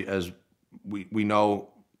especially as we know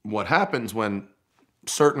what happens when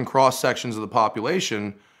certain cross-sections of the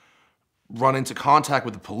population run into contact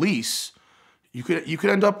with the police, you could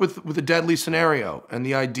end up with a deadly scenario. And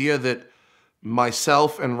the idea that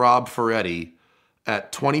myself and Rob Ferretti,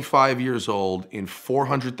 at 25 years old, in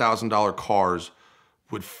 $400,000 cars,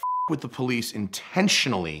 would f with the police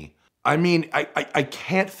intentionally. I mean, I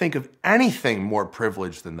can't think of anything more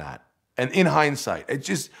privileged than that. And in hindsight,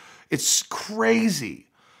 it's crazy.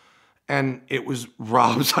 And it was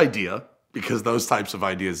Rob's idea, because those types of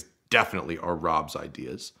ideas definitely are Rob's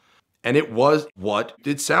ideas. And it was what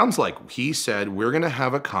it sounds like. He said, we're going to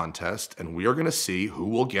have a contest and we are going to see who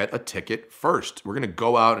will get a ticket first. We're going to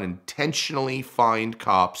go out and intentionally find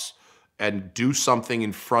cops and do something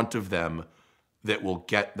in front of them that will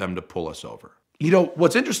get them to pull us over. You know,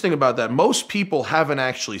 what's interesting about that, most people haven't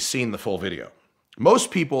actually seen the full video. Most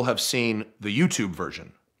people have seen the YouTube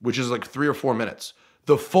version, which is like 3 or 4 minutes.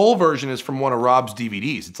 The full version is from one of Rob's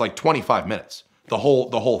DVDs. It's like 25 minutes, the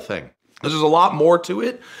whole thing. There's a lot more to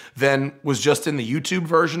it than was just in the YouTube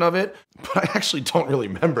version of it, but I actually don't really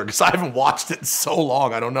remember because I haven't watched it in so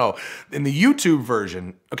long, I don't know. In the YouTube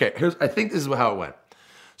version, okay, I think this is how it went.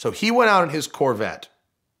 So he went out in his Corvette,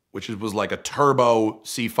 which was like a turbo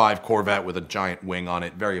C5 Corvette with a giant wing on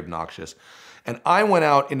it, very obnoxious. And I went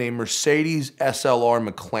out in a Mercedes SLR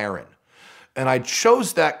McLaren. And I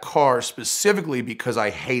chose that car specifically because I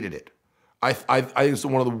hated it. It's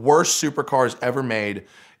one of the worst supercars ever made.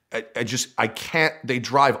 I can't, they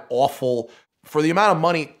drive awful. For the amount of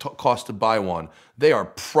money it costs to buy one, they are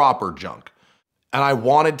proper junk. And I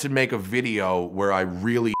wanted to make a video where I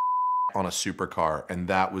really on a supercar, and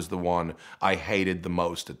that was the one I hated the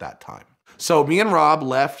most at that time. So me and Rob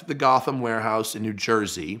left the Gotham warehouse in New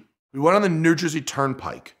Jersey. We went on the New Jersey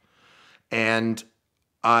Turnpike, and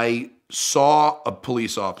I saw a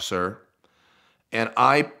police officer, and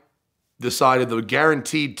I decided the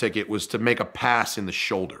guaranteed ticket was to make a pass in the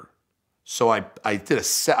shoulder. So I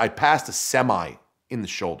passed a semi in the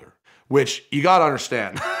shoulder, which you gotta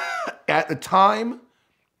understand. At the time,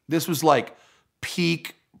 this was like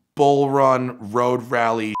peak bull run road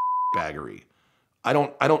rally baggery. I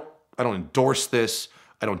don't endorse this.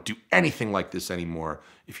 I don't do anything like this anymore.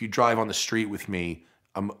 If you drive on the street with me,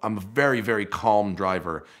 I'm a very, very calm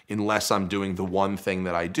driver unless I'm doing the one thing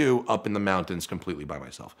that I do up in the mountains completely by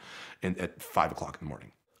myself at 5 o'clock in the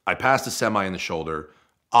morning. I passed a semi in the shoulder.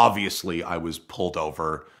 Obviously, I was pulled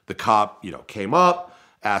over. The cop, came up,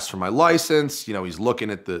 asked for my license. He's looking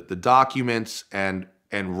at the documents, and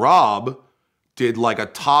Rob did like a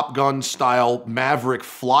Top Gun style Maverick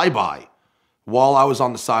flyby while I was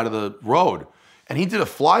on the side of the road. And he did a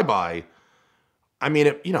flyby,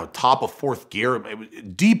 top of fourth gear,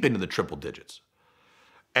 deep into the triple digits.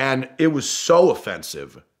 And it was so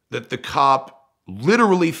offensive that the cop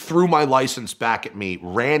literally threw my license back at me,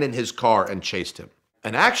 ran in his car, and chased him.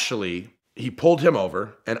 And actually, he pulled him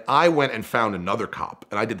over, and I went and found another cop,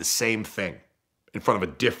 and I did the same thing in front of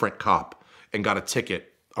a different cop and got a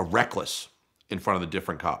ticket, a reckless, in front of the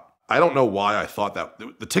different cop. I don't know why I thought that.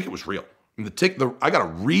 The ticket was real. I got a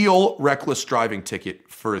real reckless driving ticket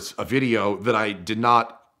for a video that I did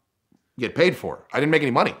not get paid for. I didn't make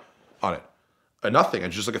any money on it. Nothing.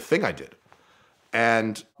 It's just like a thing I did.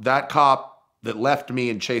 And that cop that left me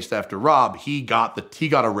and chased after Rob, he got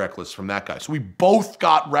a reckless from that guy. So we both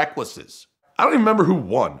got recklesses. I don't even remember who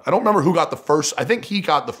won. I don't remember who got the first. I think he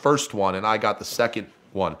got the first one and I got the second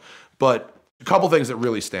one. But a couple things that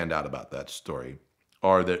really stand out about that story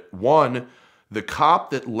are that, one, the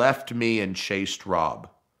cop that left me and chased Rob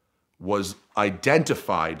was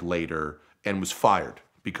identified later and was fired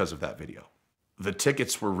because of that video. The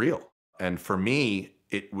tickets were real. And for me,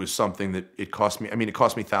 it was something that it cost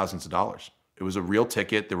me thousands of dollars. It was a real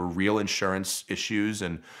ticket. There were real insurance issues.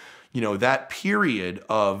 And, that period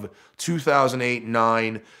of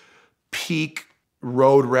 2008-9 peak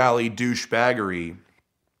road rally douchebaggery,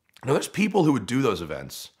 there's people who would do those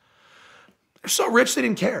events. They're so rich they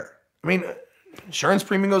didn't care. Insurance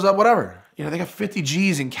premium goes up, whatever. They got 50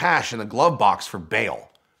 G's in cash in the glove box for bail.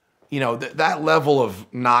 That level of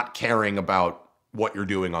not caring about what you're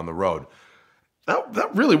doing on the road,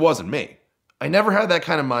 that really wasn't me. I never had that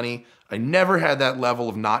kind of money. I never had that level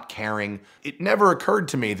of not caring. It never occurred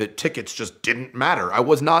to me that tickets just didn't matter. I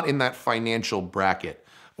was not in that financial bracket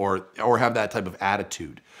or have that type of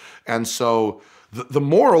attitude. And so the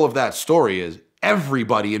moral of that story is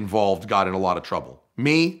everybody involved got in a lot of trouble.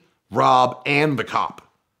 Me, Rob, and the cop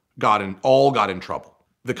all got in trouble.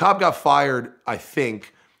 The cop got fired, I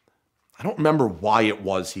think. I don't remember why it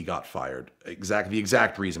was he got fired, the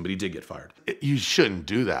exact reason, but he did get fired. You shouldn't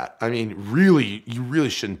do that. Really, you really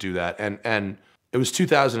shouldn't do that. And it was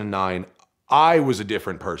 2009. I was a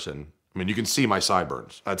different person. You can see my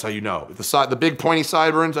sideburns. That's how you know. The big pointy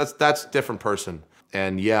sideburns, that's a different person.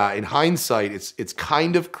 And yeah, in hindsight, it's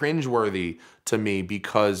kind of cringeworthy to me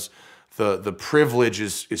because the privilege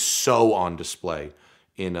is so on display.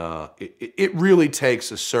 It really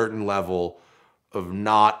takes a certain level of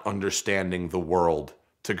not understanding the world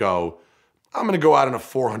to go, I'm gonna go out in a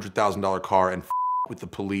 $400,000 car and with the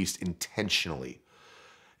police intentionally.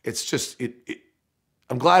 It's just,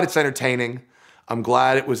 I'm glad it's entertaining. I'm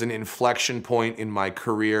glad it was an inflection point in my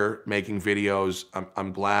career making videos.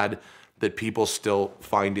 I'm glad that people still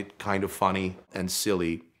find it kind of funny and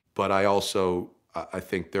silly, but I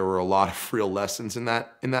think there were a lot of real lessons in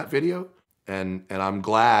that video. And I'm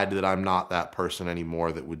glad that I'm not that person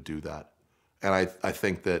anymore that would do that. And I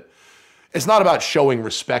think that it's not about showing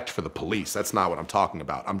respect for the police. That's not what I'm talking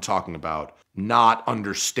about. I'm talking about not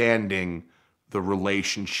understanding the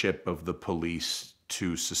relationship of the police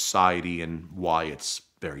to society and why it's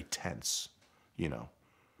very tense,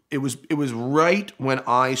 It was right when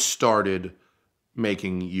I started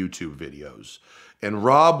making YouTube videos and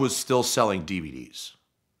Rob was still selling DVDs.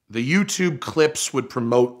 The YouTube clips would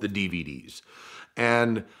promote the DVDs.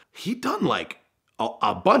 And he'd done like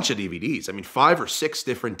a bunch of DVDs. 5 or 6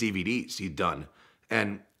 different DVDs he'd done.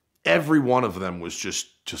 And every one of them was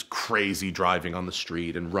just crazy driving on the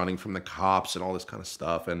street and running from the cops and all this kind of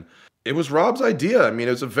stuff. And it was Rob's idea. It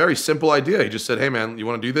was a very simple idea. He just said, hey man, you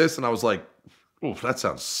want to do this? And I was like, oof, that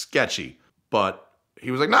sounds sketchy. But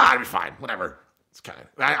he was like, nah, I'll be fine, whatever. It's kind of,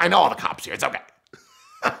 I know all the cops here, it's okay.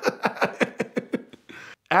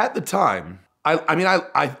 At the time,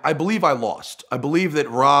 I believe I lost. I believe that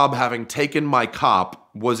Rob, having taken my cop,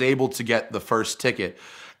 was able to get the first ticket.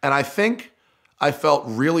 And I think I felt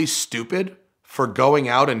really stupid for going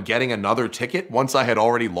out and getting another ticket once I had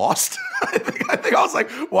already lost. I think I was like,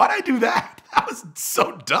 why'd I do that? That was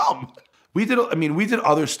so dumb. We did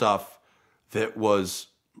other stuff that was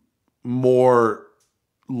more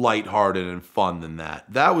lighthearted and fun than that.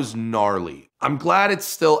 That was gnarly. I'm glad it's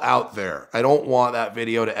still out there. I don't want that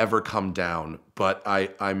video to ever come down, but I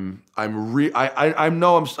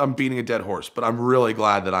know I'm beating a dead horse, but I'm really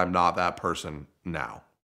glad that I'm not that person now.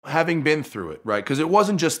 Having been through it, right? Because it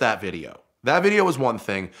wasn't just that video. That video was one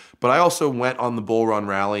thing, but I also went on the Bull Run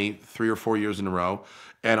Rally 3 or 4 years in a row.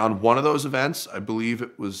 And on one of those events, I believe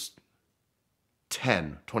it was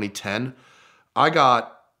 2010, I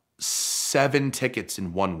got 7 tickets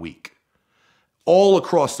in 1 week, all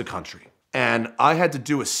across the country. And I had to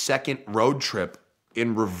do a second road trip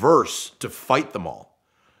in reverse to fight them all.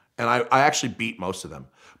 And I actually beat most of them.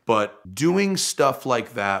 But doing stuff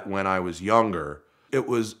like that when I was younger, it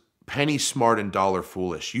was penny smart and dollar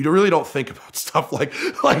foolish. You really don't think about stuff like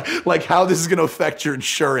how this is gonna affect your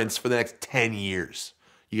insurance for the next 10 years,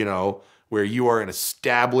 you know, where you are an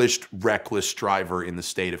established reckless driver in the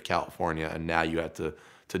state of California, and now you have to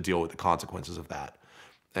deal with the consequences of that.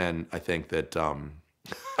 And I think that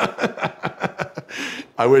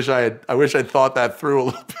I wish I'd thought that through a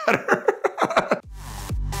little better.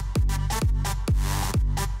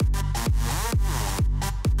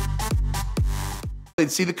 They'd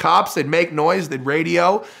see the cops, they'd make noise, they'd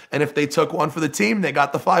radio, and if they took one for the team, they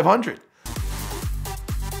got the 500.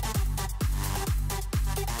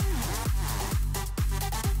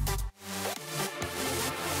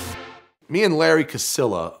 Me and Larry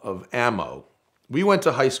Casilla of Ammo, we went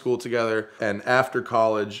to high school together, and after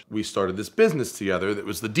college, we started this business together that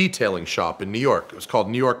was the detailing shop in New York. It was called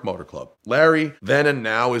New York Motor Club. Larry, then and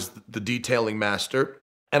now, is the detailing master,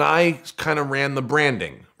 and I kind of ran the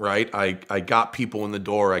branding, right? I got people in the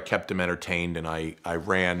door, I kept them entertained, and I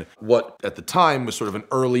ran what at the time was sort of an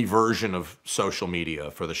early version of social media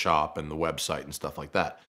for the shop and the website and stuff like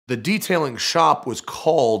that. The detailing shop was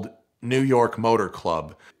called New York Motor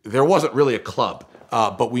Club. There wasn't really a club,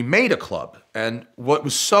 but we made a club. And what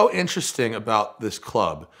was so interesting about this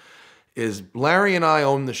club is Larry and I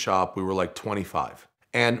owned the shop. We were like 25,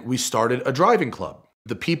 and we started a driving club.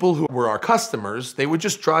 The people who were our customers, they would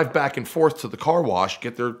just drive back and forth to the car wash,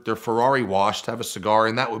 get their Ferrari washed, have a cigar,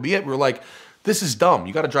 and that would be it. We were like, this is dumb.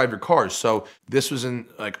 You got to drive your cars. So this was in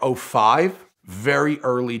like 05, very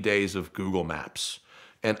early days of Google Maps.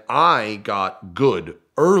 And I got good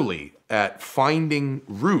early at finding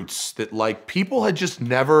routes that like people had just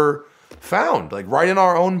never found, like right in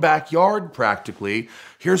our own backyard practically.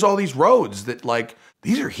 Here's all these roads that like,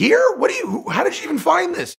 these are here? How did you even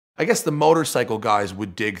find this? I guess the motorcycle guys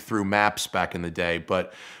would dig through maps back in the day,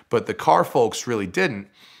 but the car folks really didn't,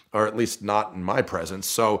 or at least not in my presence.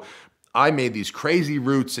 So I made these crazy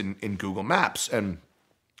routes in Google Maps, and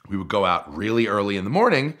we would go out really early in the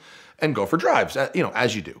morning and go for drives, you know,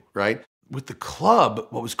 as you do, right? With the club,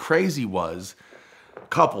 what was crazy was a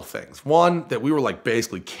couple things. One, that we were like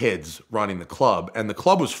basically kids running the club, and the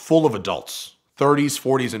club was full of adults, 30s,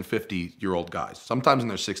 40s, and 50-year-old guys, sometimes in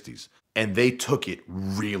their 60s. And they took it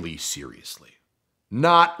really seriously.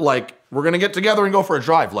 Not like, we're gonna get together and go for a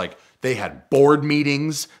drive. Like, they had board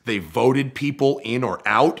meetings, they voted people in or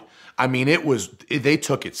out. I mean, they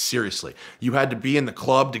took it seriously. You had to be in the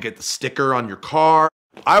club to get the sticker on your car.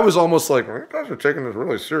 I was almost like, you guys are taking this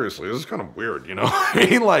really seriously. This is kind of weird, you know? I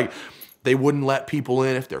mean, like, they wouldn't let people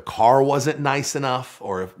in if their car wasn't nice enough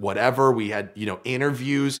or if whatever. We had, you know,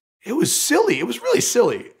 interviews. It was silly. It was really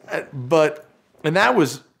silly. And that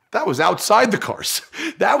was outside the cars.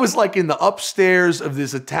 That was like in the upstairs of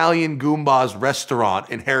this Italian Goombas restaurant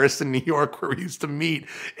in Harrison, New York, where we used to meet.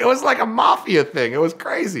 It was like a mafia thing. It was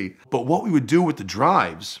crazy. But what we would do with the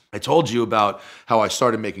drives, I told you about how I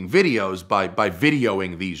started making videos by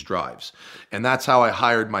videoing these drives. And that's how I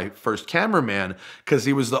hired my first cameraman, because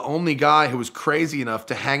he was the only guy who was crazy enough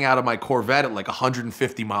to hang out of my Corvette at like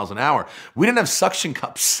 150 miles an hour. We didn't have suction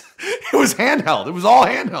cups. It was handheld. It was all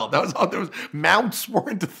handheld. That was all. There was mounts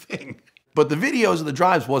weren't a thing. But the videos of the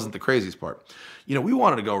drives wasn't the craziest part. You know, we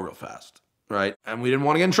wanted to go real fast, right? And we didn't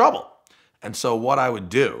want to get in trouble. And so what I would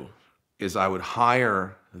do is I would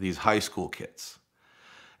hire these high school kids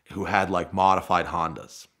who had like modified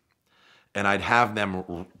Hondas. And I'd have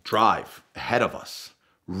them drive ahead of us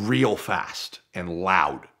real fast and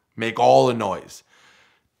loud, make all the noise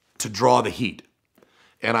to draw the heat.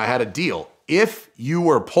 And I had a deal. If you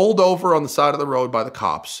were pulled over on the side of the road by the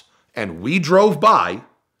cops and we drove by,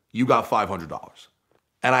 you got $500.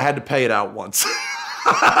 And I had to pay it out once.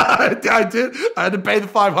 I did. I had to pay the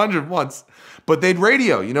 $500 once. But they'd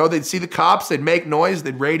radio, you know, they'd see the cops, they'd make noise,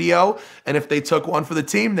 they'd radio. And if they took one for the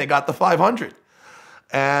team, they got the $500.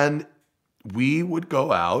 And we would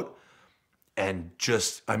go out and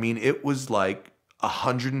just, I mean, it was like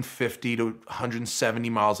 150 to 170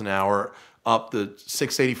 miles an hour up the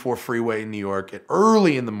 684 freeway in New York at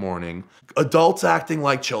early in the morning. Adults acting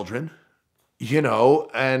like children, you know,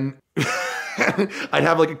 and I'd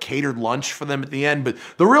have like a catered lunch for them at the end. But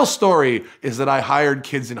the real story is that I hired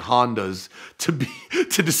kids in Hondas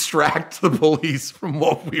to distract the police from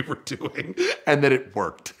what we were doing, and that it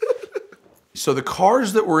worked. So the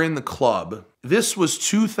cars that were in the club, this was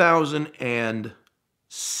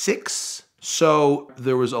 2006. So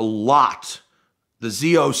there was a lot. The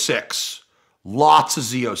Z06, lots of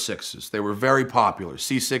Z06s. They were very popular.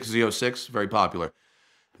 C6, Z06, very popular.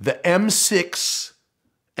 The M6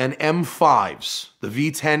 and M5s, the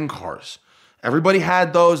V10 cars. Everybody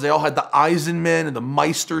had those. They all had the Eisenman and the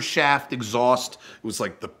Meister shaft exhaust. It was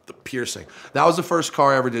like the piercing. That was the first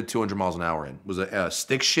car I ever did 200 miles an hour in. It was a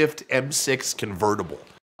stick shift M6 convertible.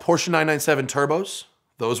 Porsche 997 turbos.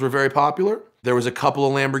 Those were very popular. There was a couple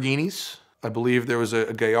of Lamborghinis. I believe there was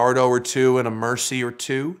a Gallardo or two and a Mercy or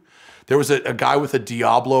two. There was a guy with a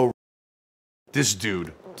Diablo. This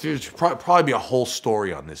dude, there's probably be a whole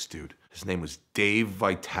story on this dude. His name was Dave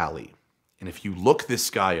Vitale. And if you look this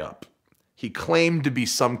guy up, he claimed to be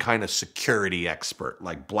some kind of security expert,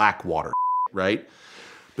 like Blackwater, right?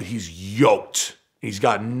 But he's yoked. He's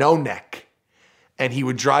got no neck. And he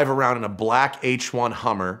would drive around in a black H1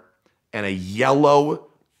 Hummer and a yellow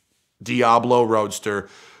Diablo Roadster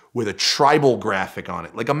with a tribal graphic on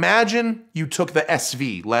it. Like imagine you took the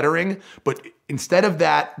SV lettering, but instead of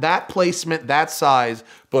that placement, that size,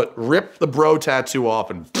 but ripped the bro tattoo off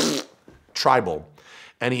and tribal.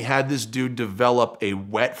 And he had this dude develop a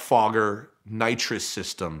wet fogger nitrous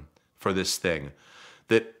system for this thing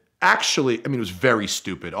that actually, I mean, it was very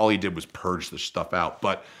stupid. All he did was purge the stuff out.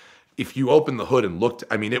 But if you opened the hood and looked,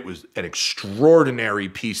 I mean, it was an extraordinary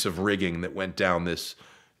piece of rigging that went down this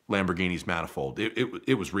Lamborghini's manifold.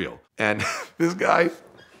 It was real. And this guy,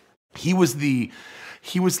 he was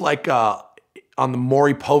like on the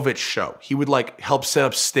Maury Povich show. He would like help set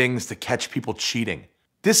up stings to catch people cheating.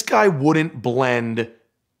 This guy wouldn't blend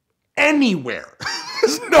anywhere.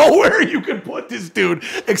 There's nowhere you could put this dude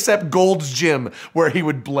except Gold's Gym where he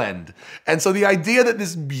would blend. And so the idea that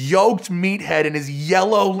this yoked meathead in his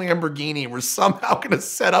yellow Lamborghini were somehow going to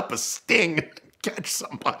set up a sting and catch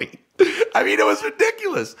somebody. I mean, it was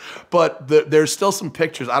ridiculous. But there's still some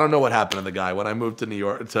pictures. I don't know what happened to the guy when I moved to New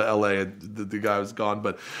York, to LA. The guy was gone.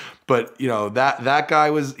 But you know, that guy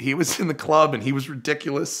was in the club and he was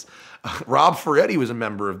ridiculous. Rob Ferretti was a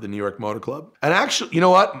member of the New York Motor Club. And actually, you know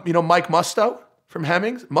what? You know Mike Musto from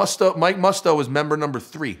Hemmings? Mike Musto was member number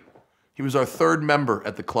 3. He was our 3rd member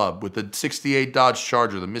at the club with the 68 Dodge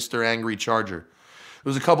Charger, the Mr. Angry Charger. There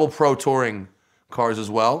was a couple pro touring cars as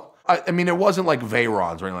well. I mean, it wasn't like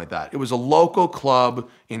Veyrons or anything like that. It was a local club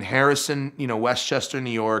in Harrison, you know, Westchester, New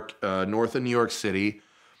York, north of New York City.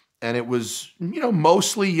 And it was, you know,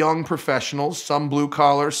 mostly young professionals, some blue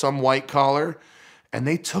collar, some white collar. And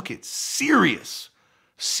they took it serious,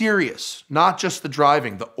 not just the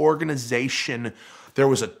driving, the organization. There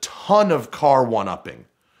was a ton of car one-upping.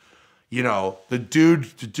 You know, the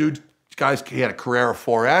dude, guys, he had a Carrera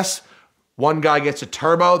 4S. One guy gets a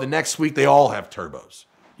turbo. The next week, they all have turbos.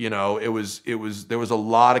 You know, there was a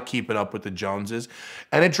lot of keeping up with the Joneses,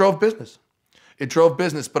 and it drove business.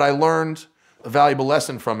 But I learned a valuable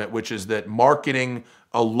lesson from it, which is that marketing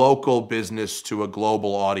a local business to a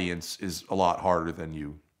global audience is a lot harder than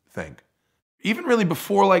you think. Even really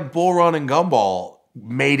before like Bull Run and Gumball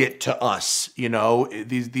made it to us, you know,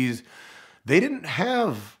 they didn't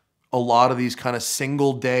have a lot of these kind of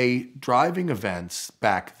single day driving events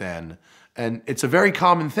back then. And it's a very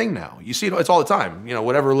common thing now. You see it's all the time. You know,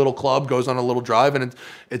 whatever little club goes on a little drive and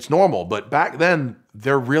it's normal. But back then,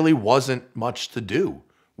 there really wasn't much to do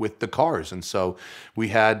with the cars. And so we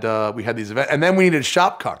had these events. And then we needed a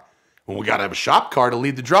shop car. Well, we got to have a shop car to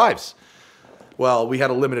lead the drives. Well, we had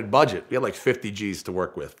a limited budget. We had like 50 G's to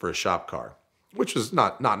work with for a shop car, which was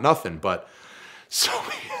not nothing. But so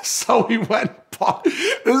we went,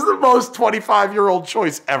 this is the most 25-year-old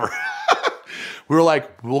choice ever. We were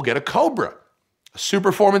like, we'll get a Cobra, a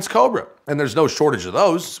Superformance Cobra. And there's no shortage of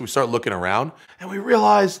those. So we start looking around and we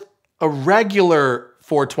realized a regular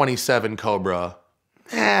 427 Cobra,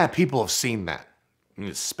 people have seen that. We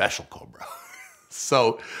need a special Cobra.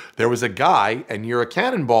 So there was a guy, and you're a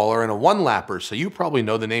cannonballer and a one-lapper, so you probably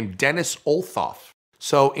know the name Dennis Olthoff.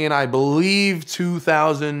 So in, I believe,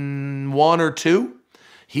 2001 or 2,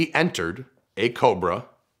 he entered a Cobra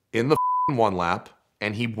in the one lap,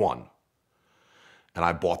 and he won. And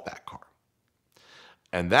I bought that car.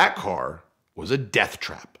 And that car was a death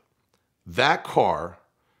trap. That car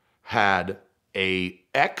had a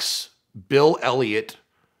ex-Bill Elliott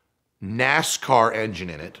NASCAR engine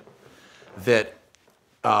in it that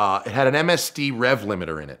it had an MSD rev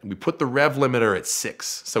limiter in it. We put the rev limiter at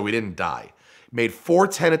 6, so we didn't die. Made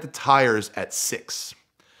 410 at the tires at 6.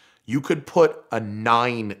 You could put a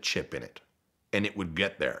 9 chip in it, and it would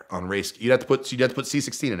get there on race. You'd have to put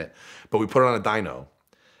C16 in it, but we put it on a dyno,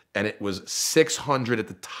 and it was 600 at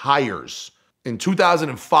the tires in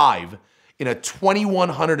 2005 in a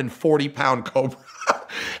 2,140-pound Cobra,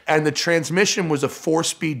 and the transmission was a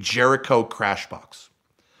 4-speed Jericho crash box.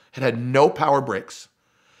 It had no power brakes.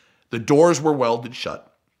 The doors were welded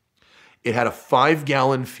shut. It had a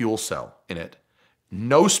 5-gallon fuel cell in it.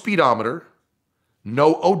 No speedometer,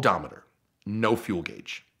 no odometer, no fuel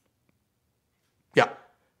gauge. Yeah,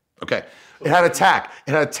 okay. It had a tack.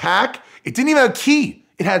 It had a tack. It didn't even have a key.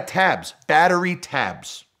 It had tabs, battery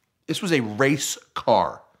tabs. This was a race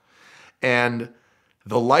car. And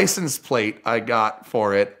the license plate I got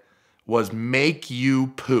for it was Make You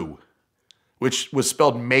Poo, which was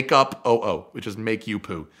spelled Makeup OO, which is Make You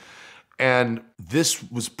Poo. And this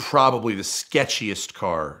was probably the sketchiest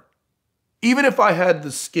car. Even if I had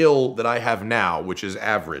the skill that I have now, which is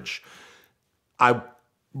average, I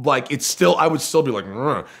would still be like,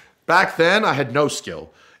 "Rrr." Back then I had no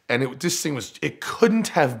skill. And this thing it couldn't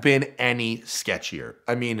have been any sketchier.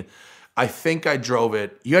 I mean, I think I drove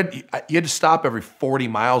it, you had to stop every 40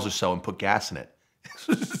 miles or so and put gas in it.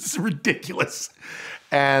 It's ridiculous.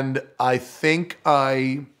 And I think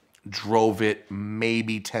I drove it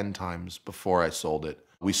maybe 10 times before I sold it.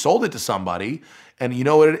 We sold it to somebody, and you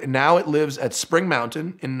know what? Now it lives at Spring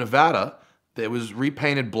Mountain in Nevada. It was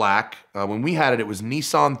repainted black. When we had it, it was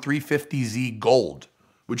Nissan 350Z Gold,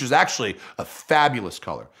 which is actually a fabulous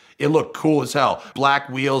color. It looked cool as hell. Black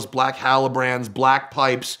wheels, black halibrands, black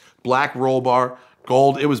pipes, black roll bar,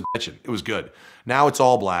 gold. It was bitchin'. It was good. Now it's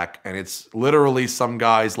all black, and it's literally some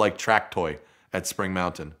guy's like track toy at Spring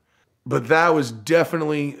Mountain. But that was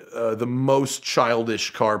definitely the most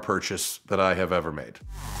childish car purchase that I have ever made.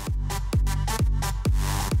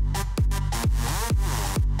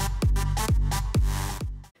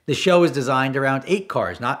 The show is designed around 8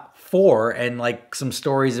 cars, not 4, and like some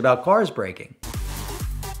stories about cars breaking.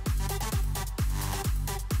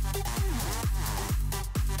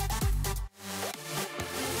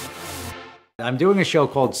 I'm doing a show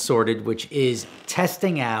called Sorted, which is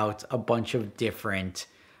testing out a bunch of different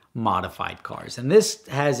modified cars. And this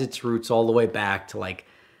has its roots all the way back to like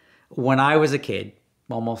when I was a kid,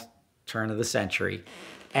 almost turn of the century,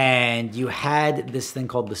 and you had this thing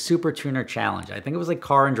called the Super Tuner Challenge. I think it was like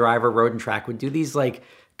Car and Driver, Road and Track would do these like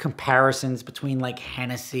comparisons between like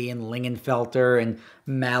Hennessy and Lingenfelter and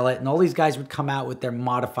Mallet, and all these guys would come out with their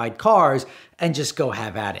modified cars and just go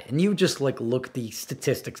have at it. And you just like look at the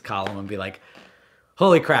statistics column and be like,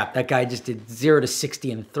 holy crap, that guy just did 0 to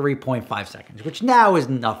 60 in 3.5 seconds, which now is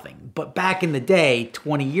nothing. But back in the day,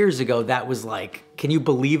 20 years ago, that was like, can you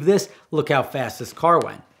believe this? Look how fast this car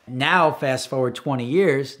went. Now, fast forward 20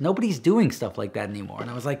 years, nobody's doing stuff like that anymore. And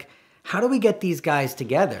I was like, how do we get these guys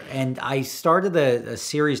together? And I started a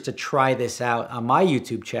series to try this out on my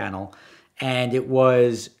YouTube channel. And it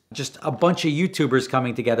was just a bunch of YouTubers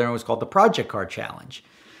coming together, and it was called the Project Car Challenge.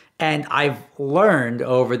 And I've learned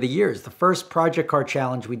over the years, the first Project Car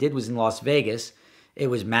Challenge we did was in Las Vegas. It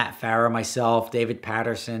was Matt Farah, myself, David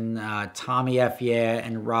Patterson, Tommy F. Yeah,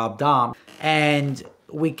 and Rob Dom. And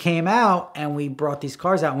we came out and we brought these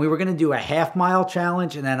cars out, and we were gonna do a half-mile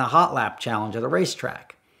challenge and then a hot lap challenge at a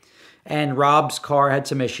racetrack. And Rob's car had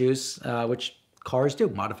some issues, which cars do.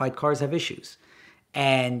 Modified cars have issues.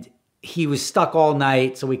 And he was stuck all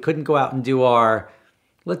night, so we couldn't go out and do our,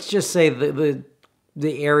 let's just say the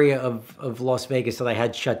area of Las Vegas that I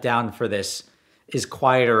had shut down for this is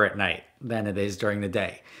quieter at night than it is during the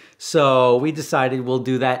day. So we decided we'll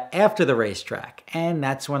do that after the racetrack. And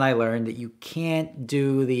that's when I learned that you can't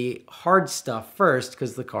do the hard stuff first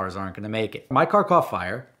because the cars aren't going to make it. My car caught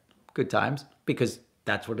fire. Good times, because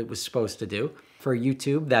that's what it was supposed to do. For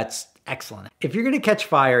YouTube, that's excellent. If you're going to catch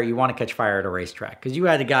fire, you want to catch fire at a racetrack, because you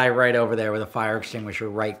had a guy right over there with a fire extinguisher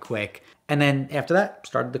right quick. And then after that,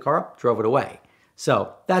 started the car up, drove it away.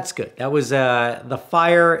 So that's good. That was the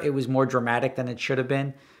fire. It was more dramatic than it should have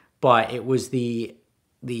been, but it was the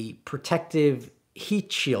protective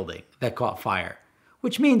heat shielding that caught fire,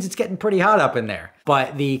 which means it's getting pretty hot up in there.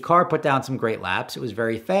 But the car put down some great laps. It was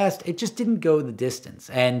very fast. It just didn't go the distance.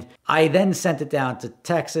 And I then sent it down to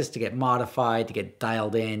Texas to get modified, to get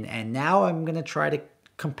dialed in. And now I'm going to try to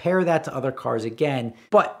compare that to other cars again.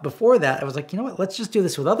 But before that, I was like, you know what? Let's just do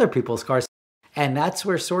this with other people's cars. And that's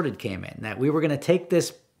where Sorted came in, that we were going to take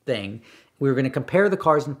this thing, we were going to compare the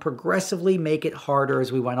cars and progressively make it harder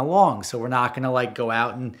as we went along. So we're not going to like go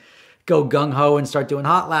out and go gung-ho and start doing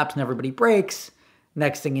hot laps and everybody breaks.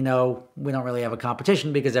 Next thing you know, we don't really have a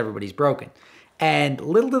competition because everybody's broken. And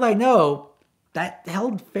little did I know, that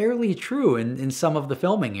held fairly true in some of the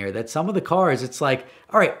filming here, that some of the cars, it's like,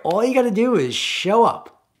 all right, all you got to do is show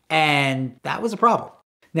up. And that was a problem.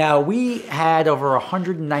 Now, we had over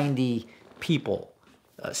 190 people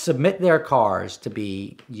submit their cars to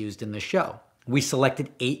be used in the show. We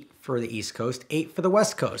selected 8 for the East Coast, 8 for the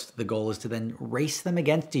West Coast. The goal is to then race them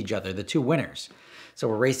against each other, the 2 winners. So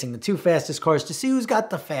we're racing the 2 fastest cars to see who's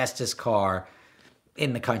got the fastest car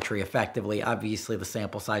in the country effectively. Obviously, the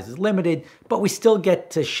sample size is limited, but we still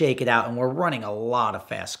get to shake it out, and we're running a lot of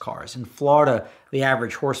fast cars. In Florida, the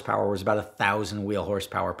average horsepower was about 1,000 wheel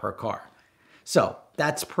horsepower per car. So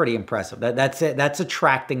that's pretty impressive. That's it. That's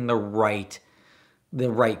attracting the right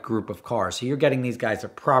group of cars. So you're getting these guys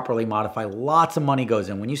that properly modify. Lots of money goes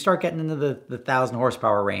in. When you start getting into the 1,000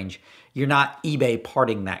 horsepower range, you're not eBay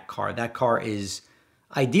parting that car. That car is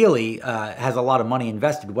ideally has a lot of money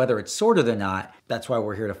invested, whether it's sorted or not. That's why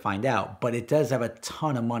we're here to find out. But it does have a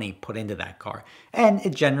ton of money put into that car. And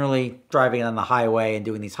it generally, driving on the highway and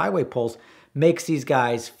doing these highway pulls, makes these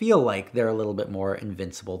guys feel like they're a little bit more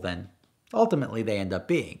invincible than ultimately they end up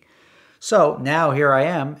being. So now here I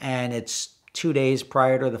am, and it's 2 days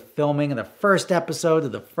prior to the filming of the first episode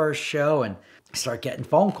of the first show, and I start getting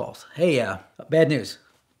phone calls. Hey, bad news.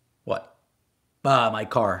 What? My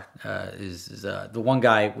car is the one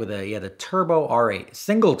guy with he had a turbo R8,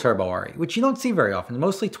 single turbo R8, which you don't see very often,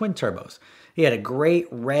 mostly twin turbos. He had a great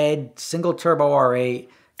red single turbo R8,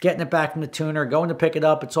 getting it back from the tuner, going to pick it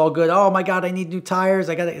up. It's all good. Oh my God, I need new tires.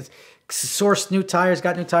 I got to source new tires,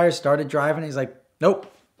 got new tires, started driving. He's like,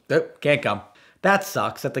 nope, can't come. That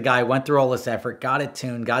sucks that the guy went through all this effort, got it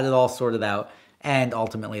tuned, got it all sorted out, and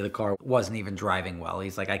ultimately the car wasn't even driving well.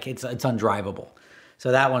 He's like, it's undrivable.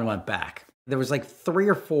 So that one went back. There was like 3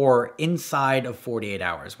 or 4 inside of 48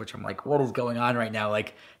 hours, which I'm like, what is going on right now?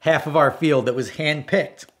 Like half of our field that was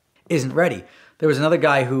handpicked isn't ready. There was another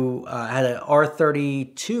guy who had an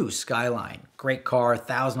R32 Skyline, great car,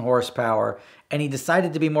 1,000 horsepower, and he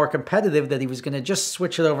decided to be more competitive that he was going to just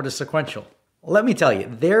switch it over to sequential. Let me tell you,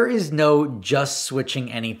 there is no just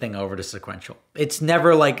switching anything over to sequential. It's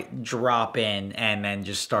never like drop in and then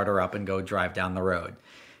just start her up and go drive down the road.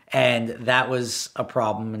 And that was a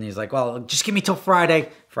problem. And he's like, well, just give me till Friday.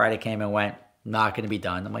 Friday came and went, not going to be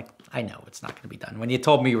done. I'm like, I know it's not going to be done. When you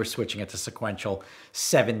told me you were switching it to sequential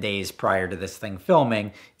 7 days prior to this thing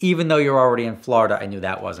filming, even though you're already in Florida, I knew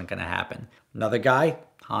that wasn't going to happen. Another guy,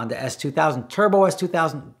 Honda S2000, Turbo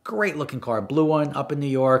S2000, great looking car, blue one up in New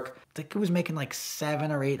York. I think it was making like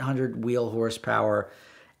 700 or 800 wheel horsepower.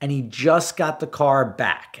 And he just got the car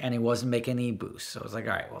back and he wasn't making any boost. So I was like,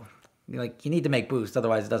 all right, well, you need to make boost,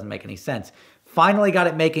 otherwise it doesn't make any sense. Finally got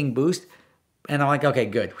it making boost, and I'm like, okay,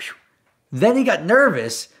 good. Then he got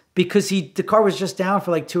nervous because the car was just down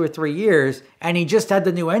for like 2 or 3 years, and he just had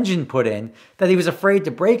the new engine put in, that he was afraid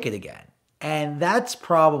to break it again. And that's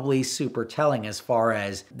probably super telling as far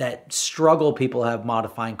as that struggle people have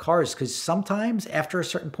modifying cars, because sometimes after a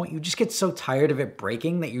certain point, you just get so tired of it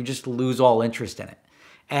breaking that you just lose all interest in it.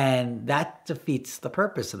 And that defeats the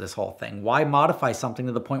purpose of this whole thing. Why modify something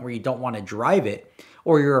to the point where you don't want to drive it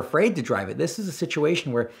or you're afraid to drive it? This is a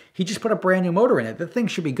situation where he just put a brand new motor in it. The thing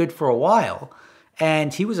should be good for a while.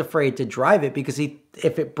 And he was afraid to drive it because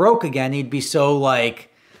if it broke again, he'd be so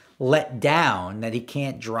like let down that he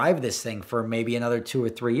can't drive this thing for maybe another 2 or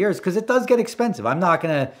 3 years, because it does get expensive. I'm not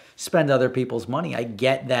going to spend other people's money. I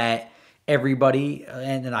get that. Everybody,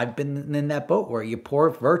 and I've been in that boat where you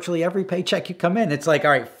pour virtually every paycheck you come in. It's like,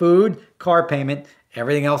 all right, food, car payment,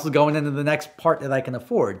 everything else is going into the next part that I can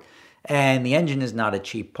afford. And the engine is not a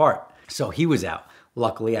cheap part. So he was out.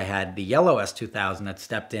 Luckily, I had the yellow S2000 that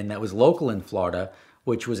stepped in that was local in Florida,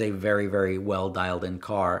 which was a very, very well dialed in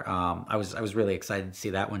car. I was really excited to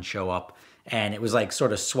see that one show up. And it was like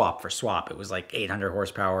sort of swap for swap. It was like 800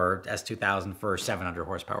 horsepower S2000 for 700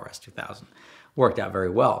 horsepower S2000. Worked out very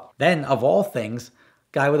well. Then, of all things,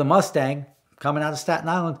 guy with a Mustang coming out of Staten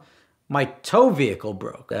Island, my tow vehicle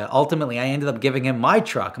broke. Ultimately, I ended up giving him my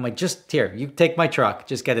truck. I'm like, just here, you take my truck,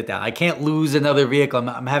 just get it down. I can't lose another vehicle.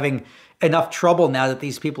 I'm having enough trouble now that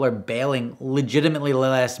these people are bailing legitimately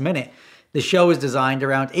last minute. The show is designed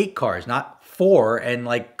around 8 cars, not 4 and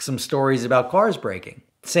like some stories about cars breaking.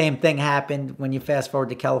 Same thing happened when you fast forward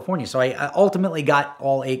to California. So I ultimately got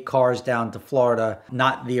all 8 cars down to Florida.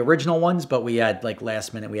 Not the original ones, but we had like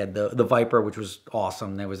last minute, we had the Viper, which was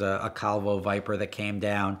awesome. There was a Calvo Viper that came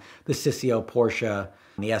down, the Sissio Porsche,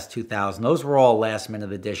 the S2000. Those were all last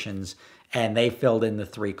minute additions, and they filled in the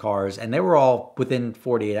 3 cars, and they were all within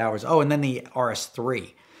 48 hours. Oh, and then the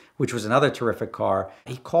RS3, which was another terrific car.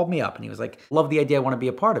 He called me up and he was like, love the idea, I want to be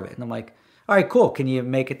a part of it. And I'm like, all right, cool. Can you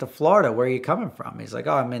make it to Florida? Where are you coming from? He's like,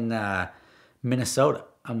 oh, I'm in Minnesota.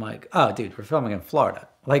 I'm like, oh, dude, we're filming in Florida.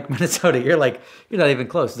 Like Minnesota, you're not even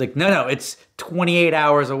close. He's like, no, it's 28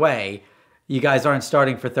 hours away. You guys aren't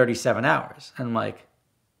starting for 37 hours. And I'm like,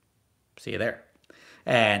 see you there.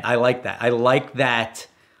 And I like that. I like that,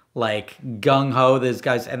 like, gung-ho, these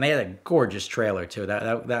guys. And they had a gorgeous trailer, too.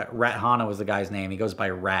 That Rat Hana was the guy's name. He goes by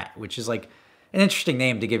Rat, which is, like, an interesting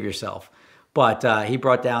name to give yourself. But he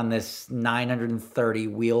brought down this 930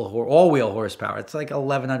 all-wheel horsepower. It's like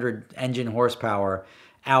 1,100 engine horsepower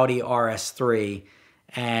Audi RS3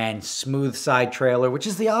 and smooth side trailer, which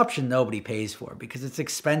is the option nobody pays for because it's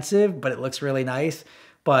expensive, but it looks really nice.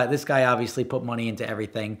 But this guy obviously put money into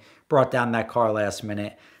everything, brought down that car last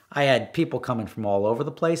minute. I had people coming from all over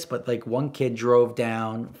the place, but like one kid drove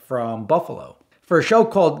down from Buffalo. For a show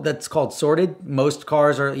that's called Sorted, most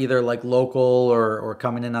cars are either like local or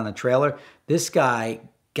coming in on a trailer. This guy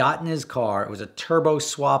got in his car. It was a turbo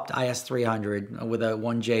swapped IS300 with a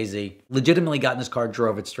 1JZ. Legitimately got in his car,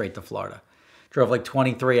 drove it straight to Florida. Drove like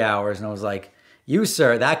 23 hours, and I was like, you,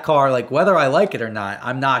 sir, that car, like whether I like it or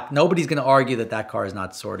not, nobody's going to argue that car is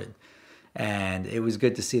not sorted. And it was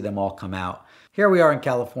good to see them all come out. Here we are in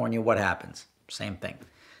California. What happens? Same thing.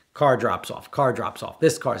 Car drops off.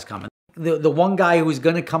 This car's coming. The one guy who was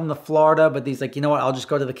going to come to Florida, but he's like, you know what, I'll just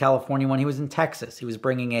go to the California one. He was in Texas. He was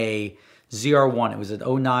bringing a ZR1. It was an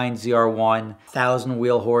 09 ZR1, 1,000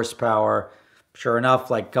 wheel horsepower. Sure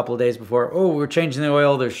enough, like a couple of days before, we're changing the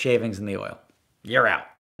oil. There's shavings in the oil. You're out.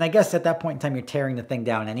 And I guess at that point in time, you're tearing the thing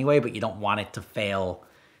down anyway, but you don't want it to fail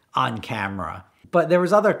on camera. But there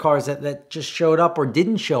was other cars that just showed up or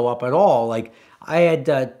didn't show up at all. Like I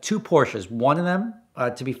had 2 Porsches. One of them,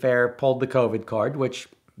 to be fair, pulled the COVID card, which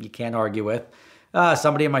you can't argue with.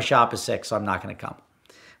 Somebody in my shop is sick, so I'm not going to come.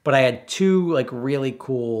 But I had 2 like really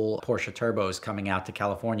cool Porsche turbos coming out to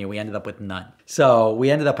California. We ended up with none. So we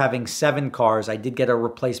ended up having 7 cars. I did get a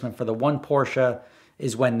replacement for the one Porsche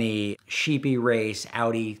is when the Sheepy Race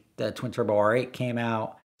Audi, the twin turbo R8 came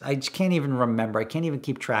out. I just can't even remember. I can't even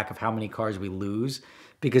keep track of how many cars we lose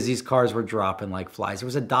because these cars were dropping like flies. There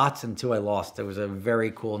was a Datsun too I lost. It was a very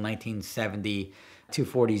cool 1970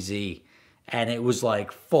 240Z. And it was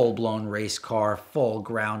like full-blown race car, full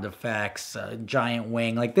ground effects, giant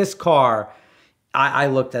wing. Like this car, I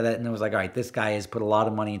looked at it and I was like, all right, this guy has put a lot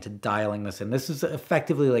of money into dialing this in. This is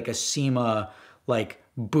effectively like a SEMA like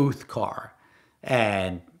booth car.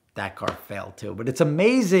 And that car failed too. But it's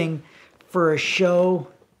amazing for a show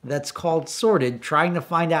that's called Sorted, trying to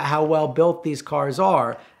find out how well built these cars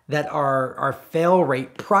are, that our fail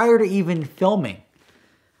rate prior to even filming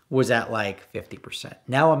was at like 50%.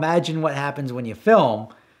 Now imagine what happens when you film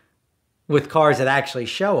with cars that actually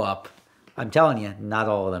show up. I'm telling you, not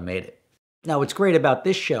all of them made it. Now what's great about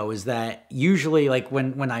this show is that usually like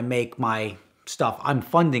when I make my stuff, I'm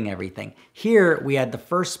funding everything. Here we had the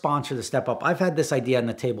first sponsor to step up. I've had this idea on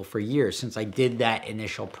the table for years since I did that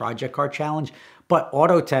initial project car challenge, but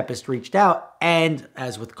Auto Tempest reached out, and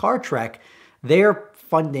as with Car Trek, they're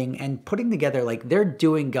funding and putting together, like they're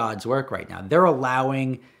doing God's work right now. They're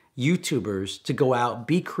allowing YouTubers to go out,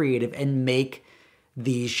 be creative, and make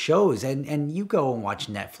these shows. And you go and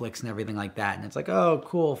watch Netflix and everything like that, and it's like, oh,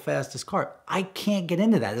 cool, fastest car. I can't get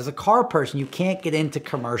into that. As a car person, you can't get into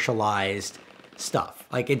commercialized stuff.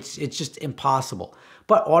 Like it's just impossible.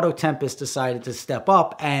 But Auto Tempest decided to step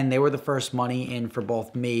up, and they were the first money in for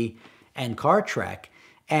both me and Car Trek.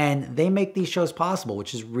 And they make these shows possible,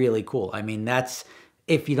 which is really cool. I mean, that's,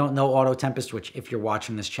 if you don't know Auto Tempest, which if you're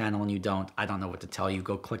watching this channel and you don't, I don't know what to tell you.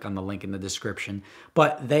 Go click on the link in the description.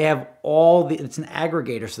 But they have it's an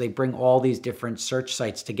aggregator, so they bring all these different search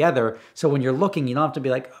sites together. So when you're looking, you don't have to be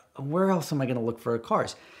like, where else am I going to look for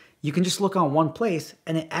cars? You can just look on one place,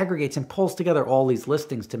 and it aggregates and pulls together all these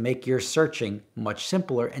listings to make your searching much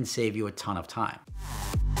simpler and save you a ton of time.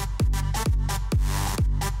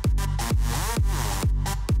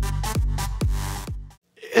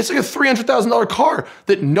 It's like a $300,000 car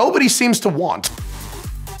that nobody seems to want.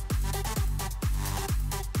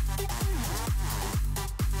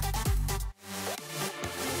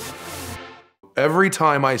 Every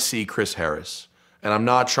time I see Chris Harris, and I'm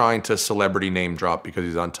not trying to celebrity name drop because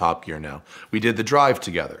he's on Top Gear now. We did the drive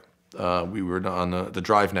together. We were on the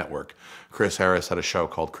Drive Network. Chris Harris had a show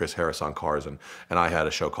called Chris Harris on Cars, and I had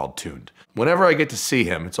a show called Tuned. Whenever I get to see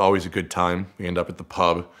him, it's always a good time. We end up at the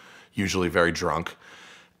pub, usually very drunk.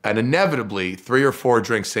 And inevitably, 3 or 4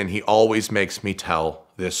 drinks in, he always makes me tell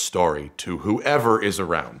this story to whoever is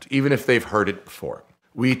around, even if they've heard it before.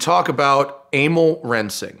 We talk about Emil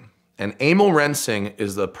Rensing. And Emil Rensing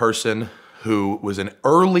is the person who was an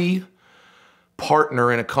early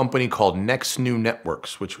partner in a company called Next New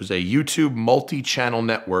Networks, which was a YouTube multi-channel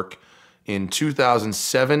network in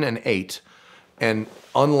 2007 and 8. And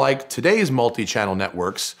unlike today's multi-channel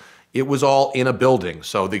networks, it was all in a building.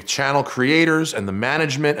 So the channel creators and the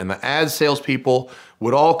management and the ad salespeople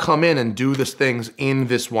would all come in and do these things in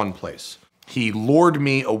this one place. He lured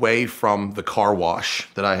me away from the car wash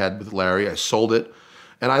that I had with Larry. I sold it.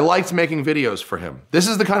 And I liked making videos for him. This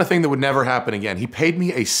is the kind of thing that would never happen again. He paid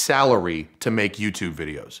me a salary to make YouTube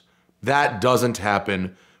videos. That doesn't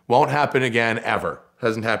happen, won't happen again ever.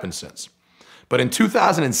 Hasn't happened since. But in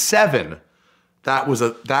 2007, that was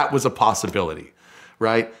a possibility,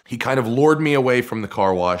 right? He kind of lured me away from the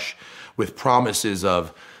car wash with promises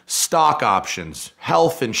of stock options,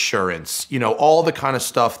 health insurance, you know, all the kind of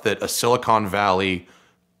stuff that a Silicon Valley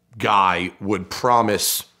guy would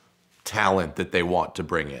promise talent that they want to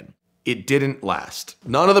bring in. It didn't last.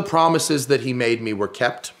 None of the promises that he made me were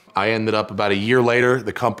kept. I ended up about a year later,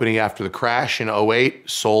 the company after the crash in 2008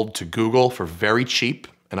 sold to Google for very cheap,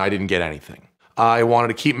 and I didn't get anything. I wanted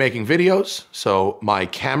to keep making videos, so my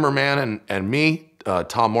cameraman and me,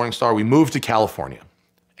 Tom Morningstar, we moved to California.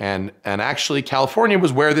 And actually, California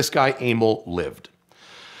was where this guy Emil lived.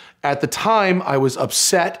 At the time, I was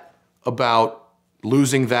upset about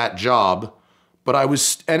losing that job, but I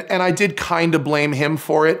was, and I did kind of blame him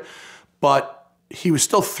for it, but he was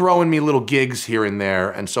still throwing me little gigs here and there,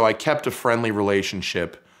 and so I kept a friendly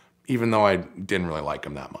relationship, even though I didn't really like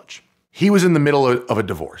him that much. He was in the middle of a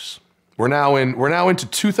divorce. We're now into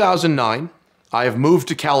 2009. I have moved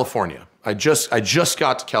to California. I just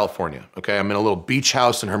got to California, okay? I'm in a little beach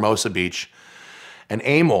house in Hermosa Beach, and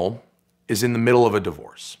Emil is in the middle of a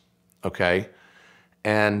divorce, okay?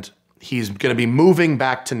 And he's gonna be moving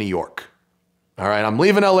back to New York. All right, I'm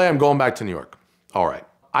leaving LA, I'm going back to New York. All right,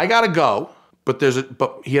 I gotta go, but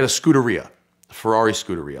he had a Scuderia, a Ferrari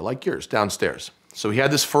Scuderia, like yours, downstairs. So he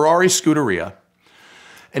had this Ferrari Scuderia,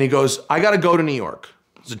 and he goes, I gotta go to New York.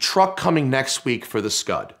 There's a truck coming next week for the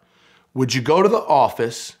Scud. Would you go to the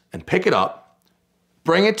office and pick it up,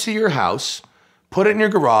 bring it to your house, put it in your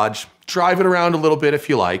garage, drive it around a little bit if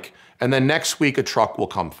you like, and then next week a truck will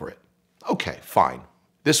come for it. Okay, fine.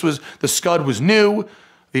 The Scud was new.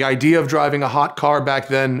 The idea of driving a hot car back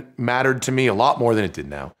then mattered to me a lot more than it did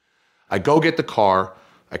now. I go get the car,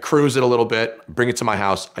 I cruise it a little bit, bring it to my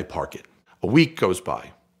house, I park it. A week goes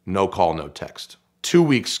by, no call, no text. 2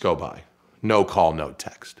 weeks go by, no call, no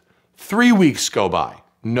text. 3 weeks go by,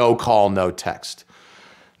 no call, no text.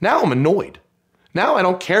 Now I'm annoyed. Now I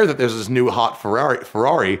don't care that there's this new hot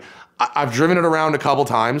Ferrari. I've driven it around a couple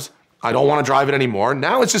times. I don't want to drive it anymore.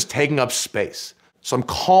 Now it's just taking up space. So I'm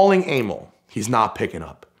calling Emil. He's not picking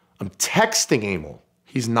up. I'm texting Emil.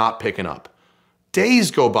 He's not picking up.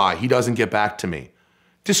 Days go by. He doesn't get back to me.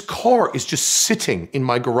 This car is just sitting in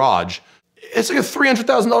my garage. It's like a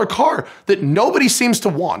 $300,000 car that nobody seems to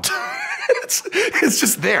want. It's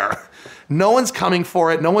just there. No one's coming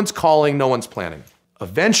for it. No one's calling. No one's planning.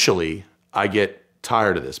 Eventually, I get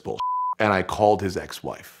tired of this bullshit, and I called his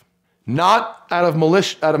ex-wife. Not out of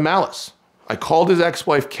malice. I called his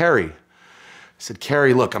ex-wife, Carrie. I said,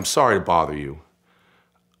 Carrie, look, I'm sorry to bother you.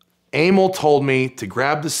 Emil told me to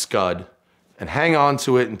grab the Scud and hang on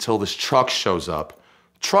to it until this truck shows up.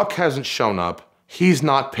 Truck hasn't shown up. He's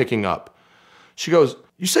not picking up. She goes,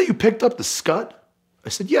 you say you picked up the Scud? I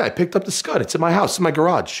said, yeah, I picked up the Scud. It's in my house, in my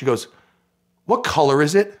garage. She goes, what color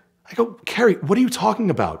is it? I go, Carrie, what are you talking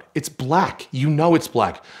about? It's black. You know it's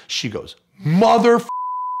black. She goes,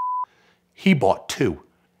 he bought 2.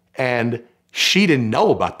 And she didn't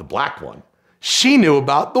know about the black one. She knew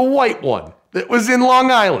about the white one that was in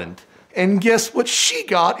Long Island. And guess what she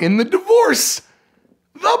got in the divorce?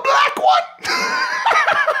 The black one.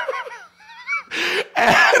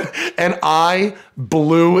 and I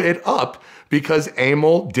blew it up because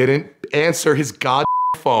Emil didn't answer his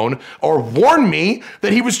phone or warn me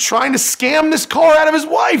that he was trying to scam this car out of his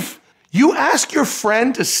wife. You ask your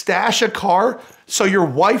friend to stash a car so your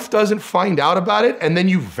wife doesn't find out about it and then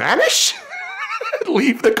you vanish?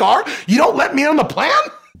 Leave the car? You don't let me on the plan?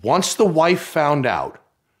 Once the wife found out,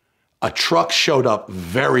 a truck showed up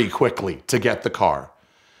very quickly to get the car.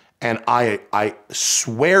 And I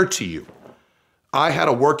swear to you, I had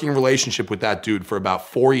a working relationship with that dude for about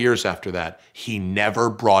 4 years after that. He never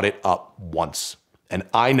brought it up once. And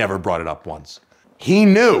I never brought it up once. He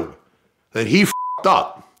knew that he f***ed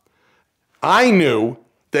up. I knew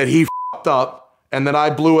that he f***ed up and that I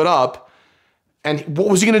blew it up. And what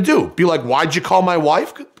was he gonna do? Be like, why'd you call my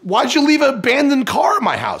wife? Why'd you leave an abandoned car at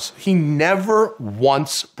my house? He never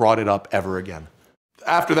once brought it up ever again.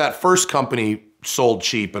 After that first company sold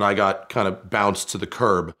cheap and I got kind of bounced to the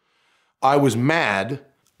curb, I was mad,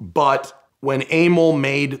 but when Emil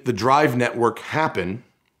made the Drive Network happen,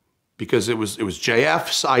 because it was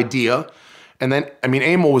JF's idea, and then, I mean,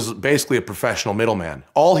 Emil was basically a professional middleman.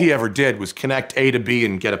 All he ever did was connect A to B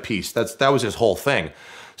and get a piece. That was his whole thing.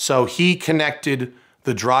 So he connected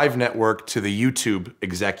the Drive Network to the YouTube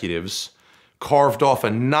executives, carved off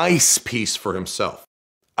a nice piece for himself.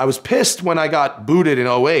 I was pissed when I got booted in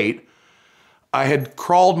 08. I had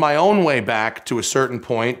crawled my own way back to a certain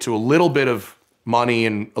point, to a little bit of money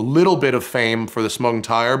and a little bit of fame for the Smoking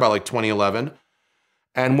Tire by like 2011.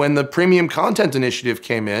 And when the Premium Content Initiative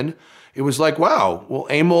came in, it was like, wow, well,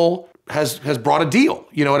 Emil has brought a deal.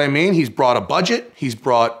 You know what I mean? He's brought a budget.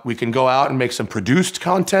 We can go out and make some produced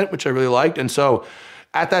content, which I really liked. And so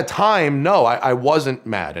at that time, no, I wasn't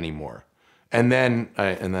mad anymore. And then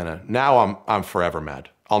now I'm forever mad.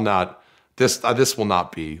 This will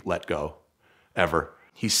not be let go. Ever.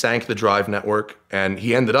 He sank the Drive Network and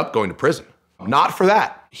he ended up going to prison. Not for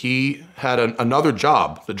that. He had another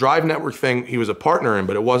job. The Drive Network thing, he was a partner in,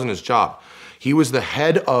 but it wasn't his job. He was the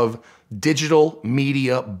head of digital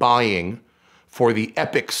media buying for the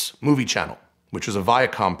Epix movie channel, which was a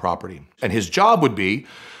Viacom property. And his job would be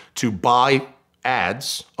to buy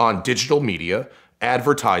ads on digital media,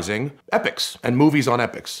 advertising Epix and movies on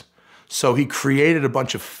Epix. So he created a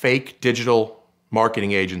bunch of fake digital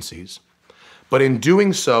marketing agencies. But in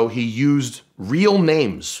doing so, he used real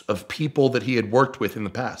names of people that he had worked with in the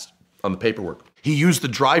past on the paperwork. He used the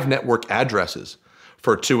Drive Network addresses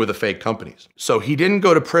for 2 of the fake companies. So he didn't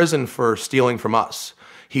go to prison for stealing from us.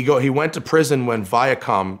 He went to prison when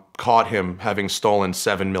Viacom caught him having stolen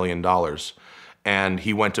 $7 million. And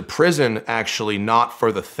he went to prison actually not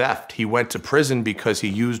for the theft. He went to prison because he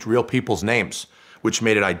used real people's names, which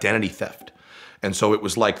made it identity theft. And so it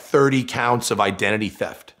was like 30 counts of identity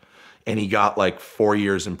theft. And he got like 4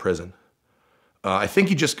 years in prison. I think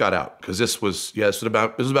he just got out because this was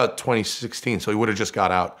about 2016, so he would have just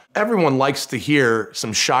got out. Everyone likes to hear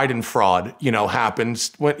some Schadenfreude,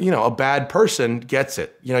 happens when, a bad person gets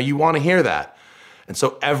it. You want to hear that. And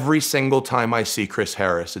so every single time I see Chris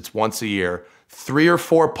Harris, it's once a year, 3 or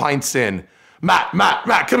 4 pints in, Matt,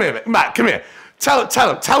 come here, Matt, come here. Tell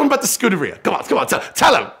him about the Scuderia. Come on,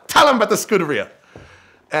 tell him about the Scuderia.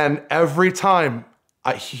 And every time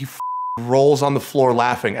he rolls on the floor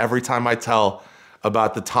laughing every time I tell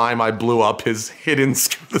about the time I blew up his hidden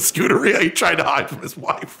the Scuderia he tried to hide from his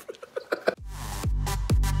wife.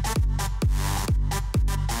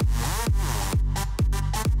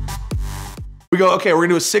 We go, okay, we're gonna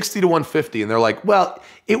do a 60 to 150. And they're like, well,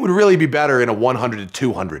 it would really be better in a 100 to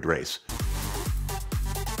 200 race.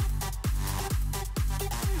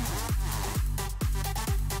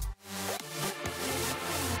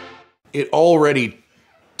 It already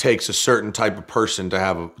takes a certain type of person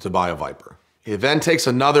to buy a Viper. It then takes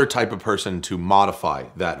another type of person to modify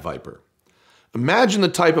that Viper. Imagine the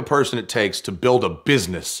type of person it takes to build a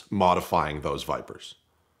business modifying those Vipers,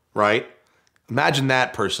 right? Imagine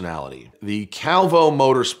that personality. The Calvo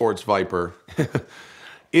Motorsports Viper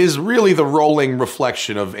is really the rolling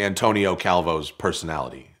reflection of Antonio Calvo's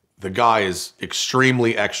personality. The guy is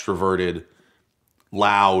extremely extroverted,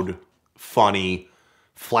 loud, funny,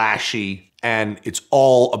 flashy, and it's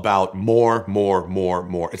all about more.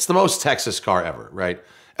 It's the most Texas car ever, right?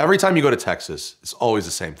 Every time you go to Texas, it's always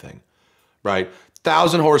the same thing, right?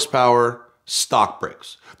 1,000 horsepower, stock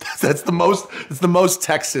brakes. It's the most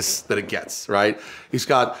Texas that it gets, right? He's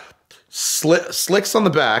got slicks on the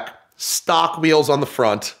back, stock wheels on the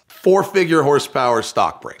front, 4-figure horsepower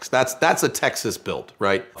stock brakes. That's a Texas build,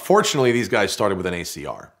 right? Fortunately, these guys started with an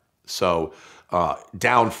ACR. So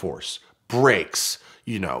downforce, brakes,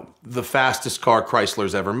 the fastest car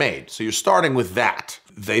Chrysler's ever made. So you're starting with that.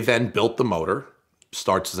 They then built the motor,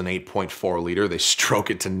 starts as an 8.4 liter. They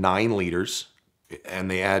stroke it to 9 liters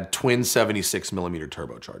and they add twin 76 millimeter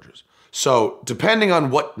turbochargers. So depending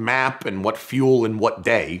on what map and what fuel and what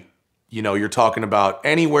day, you're talking about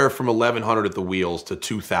anywhere from 1,100 at the wheels to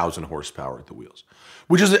 2,000 horsepower at the wheels,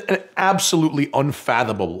 which is an absolutely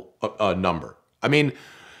unfathomable number. I mean,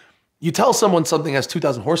 you tell someone something has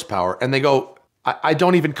 2,000 horsepower and they go, I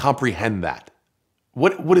don't even comprehend that.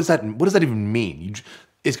 What does that even mean?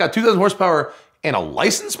 It's got 2,000 horsepower and a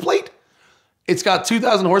license plate? It's got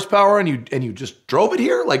 2,000 horsepower and you just drove it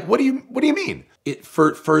here? Like, what do you mean?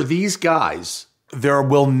 For these guys, there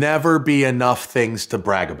will never be enough things to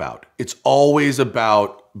brag about. It's always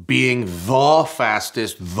about being the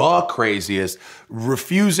fastest, the craziest,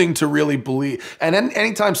 refusing to really believe. And then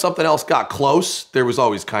anytime something else got close, there was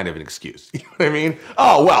always kind of an excuse. You know what I mean?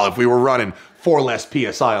 Oh, well, if we were running 4 less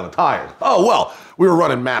PSI on the tires. Oh, well, we were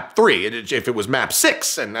running map 3 if it was map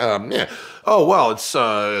 6. And yeah. Oh, well, it's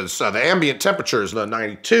the ambient temperature is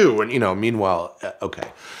 92. And, you know, meanwhile, okay.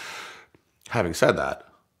 Having said that,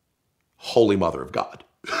 Holy Mother of God.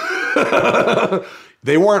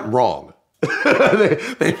 They weren't wrong. they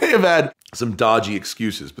may have had some dodgy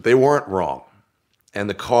excuses, but they weren't wrong. And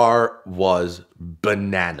the car was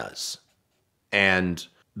bananas. And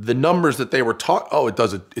the numbers that they were talking, oh, it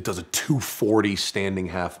does a 240 standing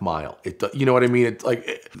half mile. You know what I mean? It's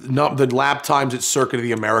like the lap times at Circuit of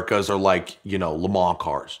the Americas are like, you know, Le Mans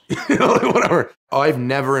cars, you know, like whatever. I've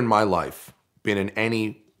never in my life been in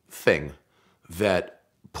anything that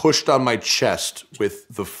pushed on my chest with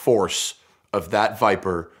the force of that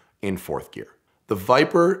Viper in 4th gear. The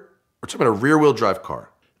Viper, we're talking about a rear-wheel drive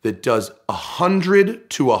car that does 100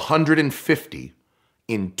 to 150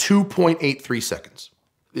 in 2.83 seconds.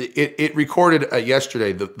 It recorded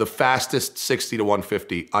yesterday the fastest 60 to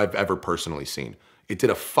 150 I've ever personally seen. It did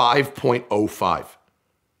a 5.05.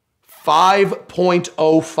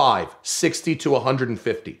 5.05, 60 to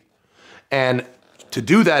 150. And to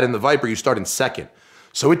do that in the Viper, you start in 2nd.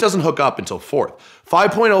 So it doesn't hook up until 4th.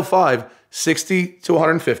 5.05, 60 to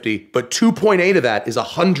 150, but 2.8 of that is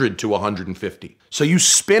 100 to 150. So you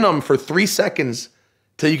spin them for 3 seconds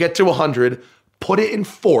till you get to 100, put it in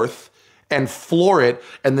 4th, and floor it,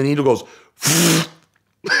 and the needle goes,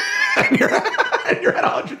 and you're at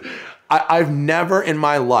 100. I've never in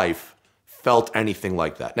my life felt anything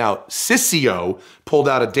like that. Now, Sissio pulled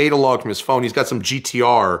out a data log from his phone. He's got some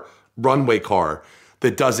GTR runway car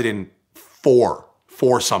that does it in 4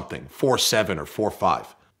 something, 4.7 or 4.5.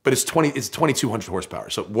 But it's 2,200 horsepower,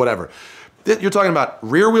 so whatever. You're talking about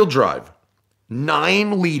rear-wheel drive,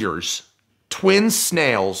 9 liters, twin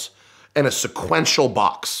snails, and a sequential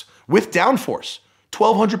box with downforce.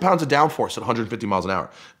 1,200 pounds of downforce at 150 miles an hour.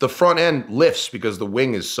 The front end lifts because the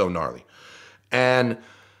wing is so gnarly. And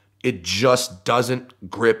it just doesn't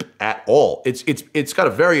grip at all. It's got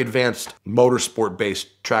a very advanced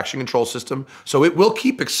motorsport-based traction control system, so it will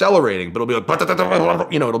keep accelerating, but it'll be like,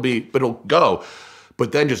 you know, it'll go.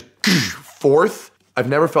 But then just 4th, I've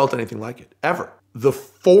never felt anything like it, ever. The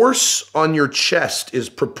force on your chest is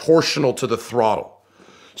proportional to the throttle.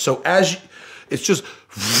 So it's just,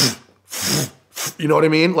 you know what I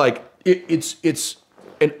mean? Like I've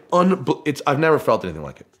never felt anything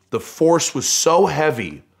like it. The force was so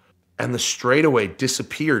heavy and the straightaway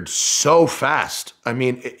disappeared so fast. I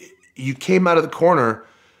mean, you came out of the corner,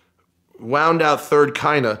 wound out 3rd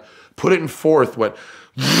kinda, put it in 4th, went,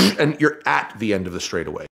 and you're at the end of the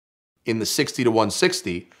straightaway. In the 60 to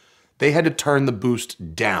 160, they had to turn the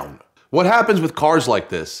boost down. What happens with cars like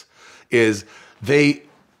this is they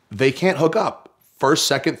can't hook up.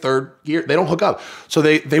 1st, 2nd, 3rd gear, they don't hook up. So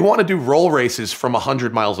they want to do roll races from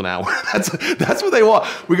 100 miles an hour. That's what they want.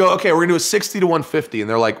 We go, okay, we're gonna do a 60 to 150. And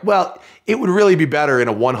they're like, well, it would really be better in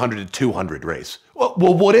a 100 to 200 race. Well,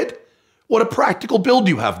 would it? What a practical build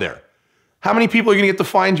you have there. How many people are gonna get to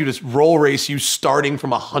find you to roll race you starting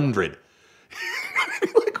from 100?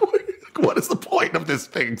 What is the point of this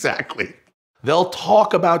thing exactly? They'll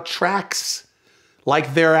talk about tracks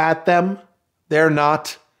like they're at them. They're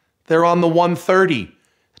not. They're on the 130,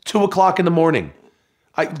 2 o'clock in the morning.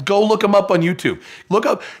 Go look them up on YouTube. Look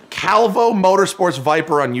up Calvo Motorsports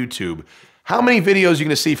Viper on YouTube. How many videos are you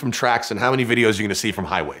gonna see from tracks and how many videos are you gonna see from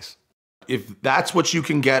highways? If that's what you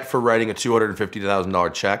can get for writing a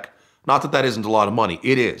 $250,000 check, not that that isn't a lot of money,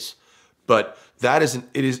 it is. But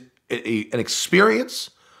it is an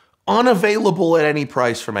experience unavailable at any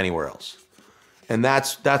price from anywhere else. And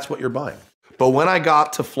that's what you're buying. But when I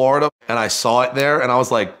got to Florida and I saw it there and I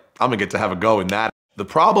was like, I'm gonna get to have a go in that. The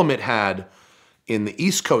problem it had in the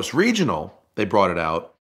East Coast Regional, they brought it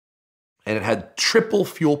out, and it had triple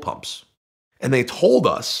fuel pumps. And they told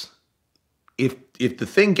us, if the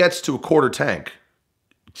thing gets to a 1/4 tank,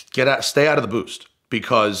 stay out of the boost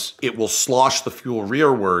because it will slosh the fuel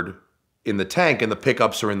rearward in the tank and the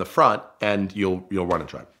pickups are in the front and you'll run and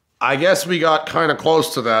drive. I guess we got kind of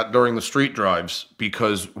close to that during the street drives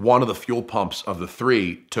because one of the fuel pumps of the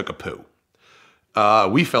 3 took a poo.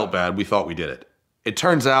 We felt bad. We thought we did it. It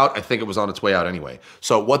turns out, I think it was on its way out anyway.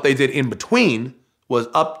 So what they did in between was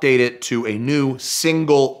update it to a new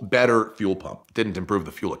single better fuel pump. Didn't improve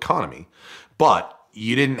the fuel economy, but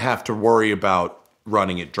you didn't have to worry about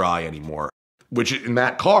running it dry anymore. which in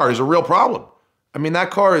that car is a real problem. I mean, that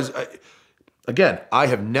car is, again, I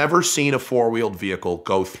have never seen a four-wheeled vehicle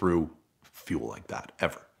go through fuel like that,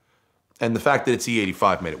 ever. And the fact that it's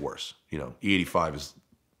E85 made it worse. You know, E85 is,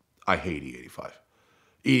 I hate E85.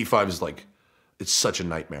 E85 is like, it's such a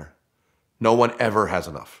nightmare. No one ever has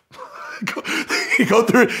enough. you go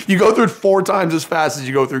through it 4 times as fast as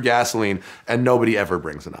you go through gasoline, and nobody ever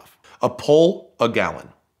brings enough. A pull, a gallon.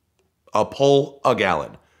 A pull, a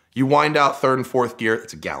gallon. You wind out 3rd and 4th gear,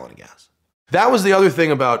 it's a gallon of gas. That was the other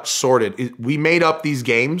thing about Sorted. We made up these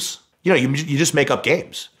games. You know, you just make up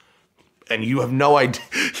games. And you have no idea,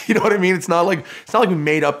 you know what I mean? It's not like we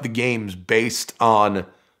made up the games based on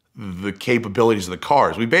the capabilities of the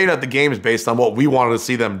cars. We made up the games based on what we wanted to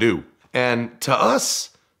see them do. And to us,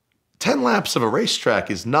 10 laps of a racetrack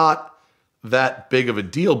is not that big of a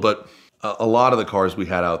deal, but a lot of the cars we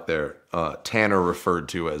had out there, Tanner referred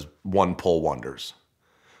to as one pull wonders.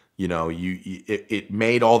 You know, it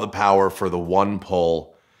made all the power for the one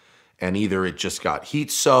pull, and either it just got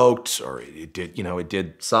heat soaked or it did, you know, it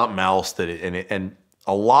did something else and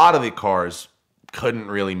a lot of the cars couldn't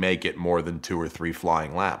really make it more than 2 or 3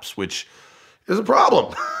 flying laps, which is a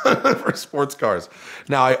problem for sports cars.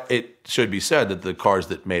 Now, it should be said that the cars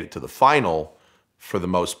that made it to the final, for the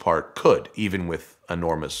most part, could, even with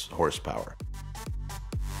enormous horsepower.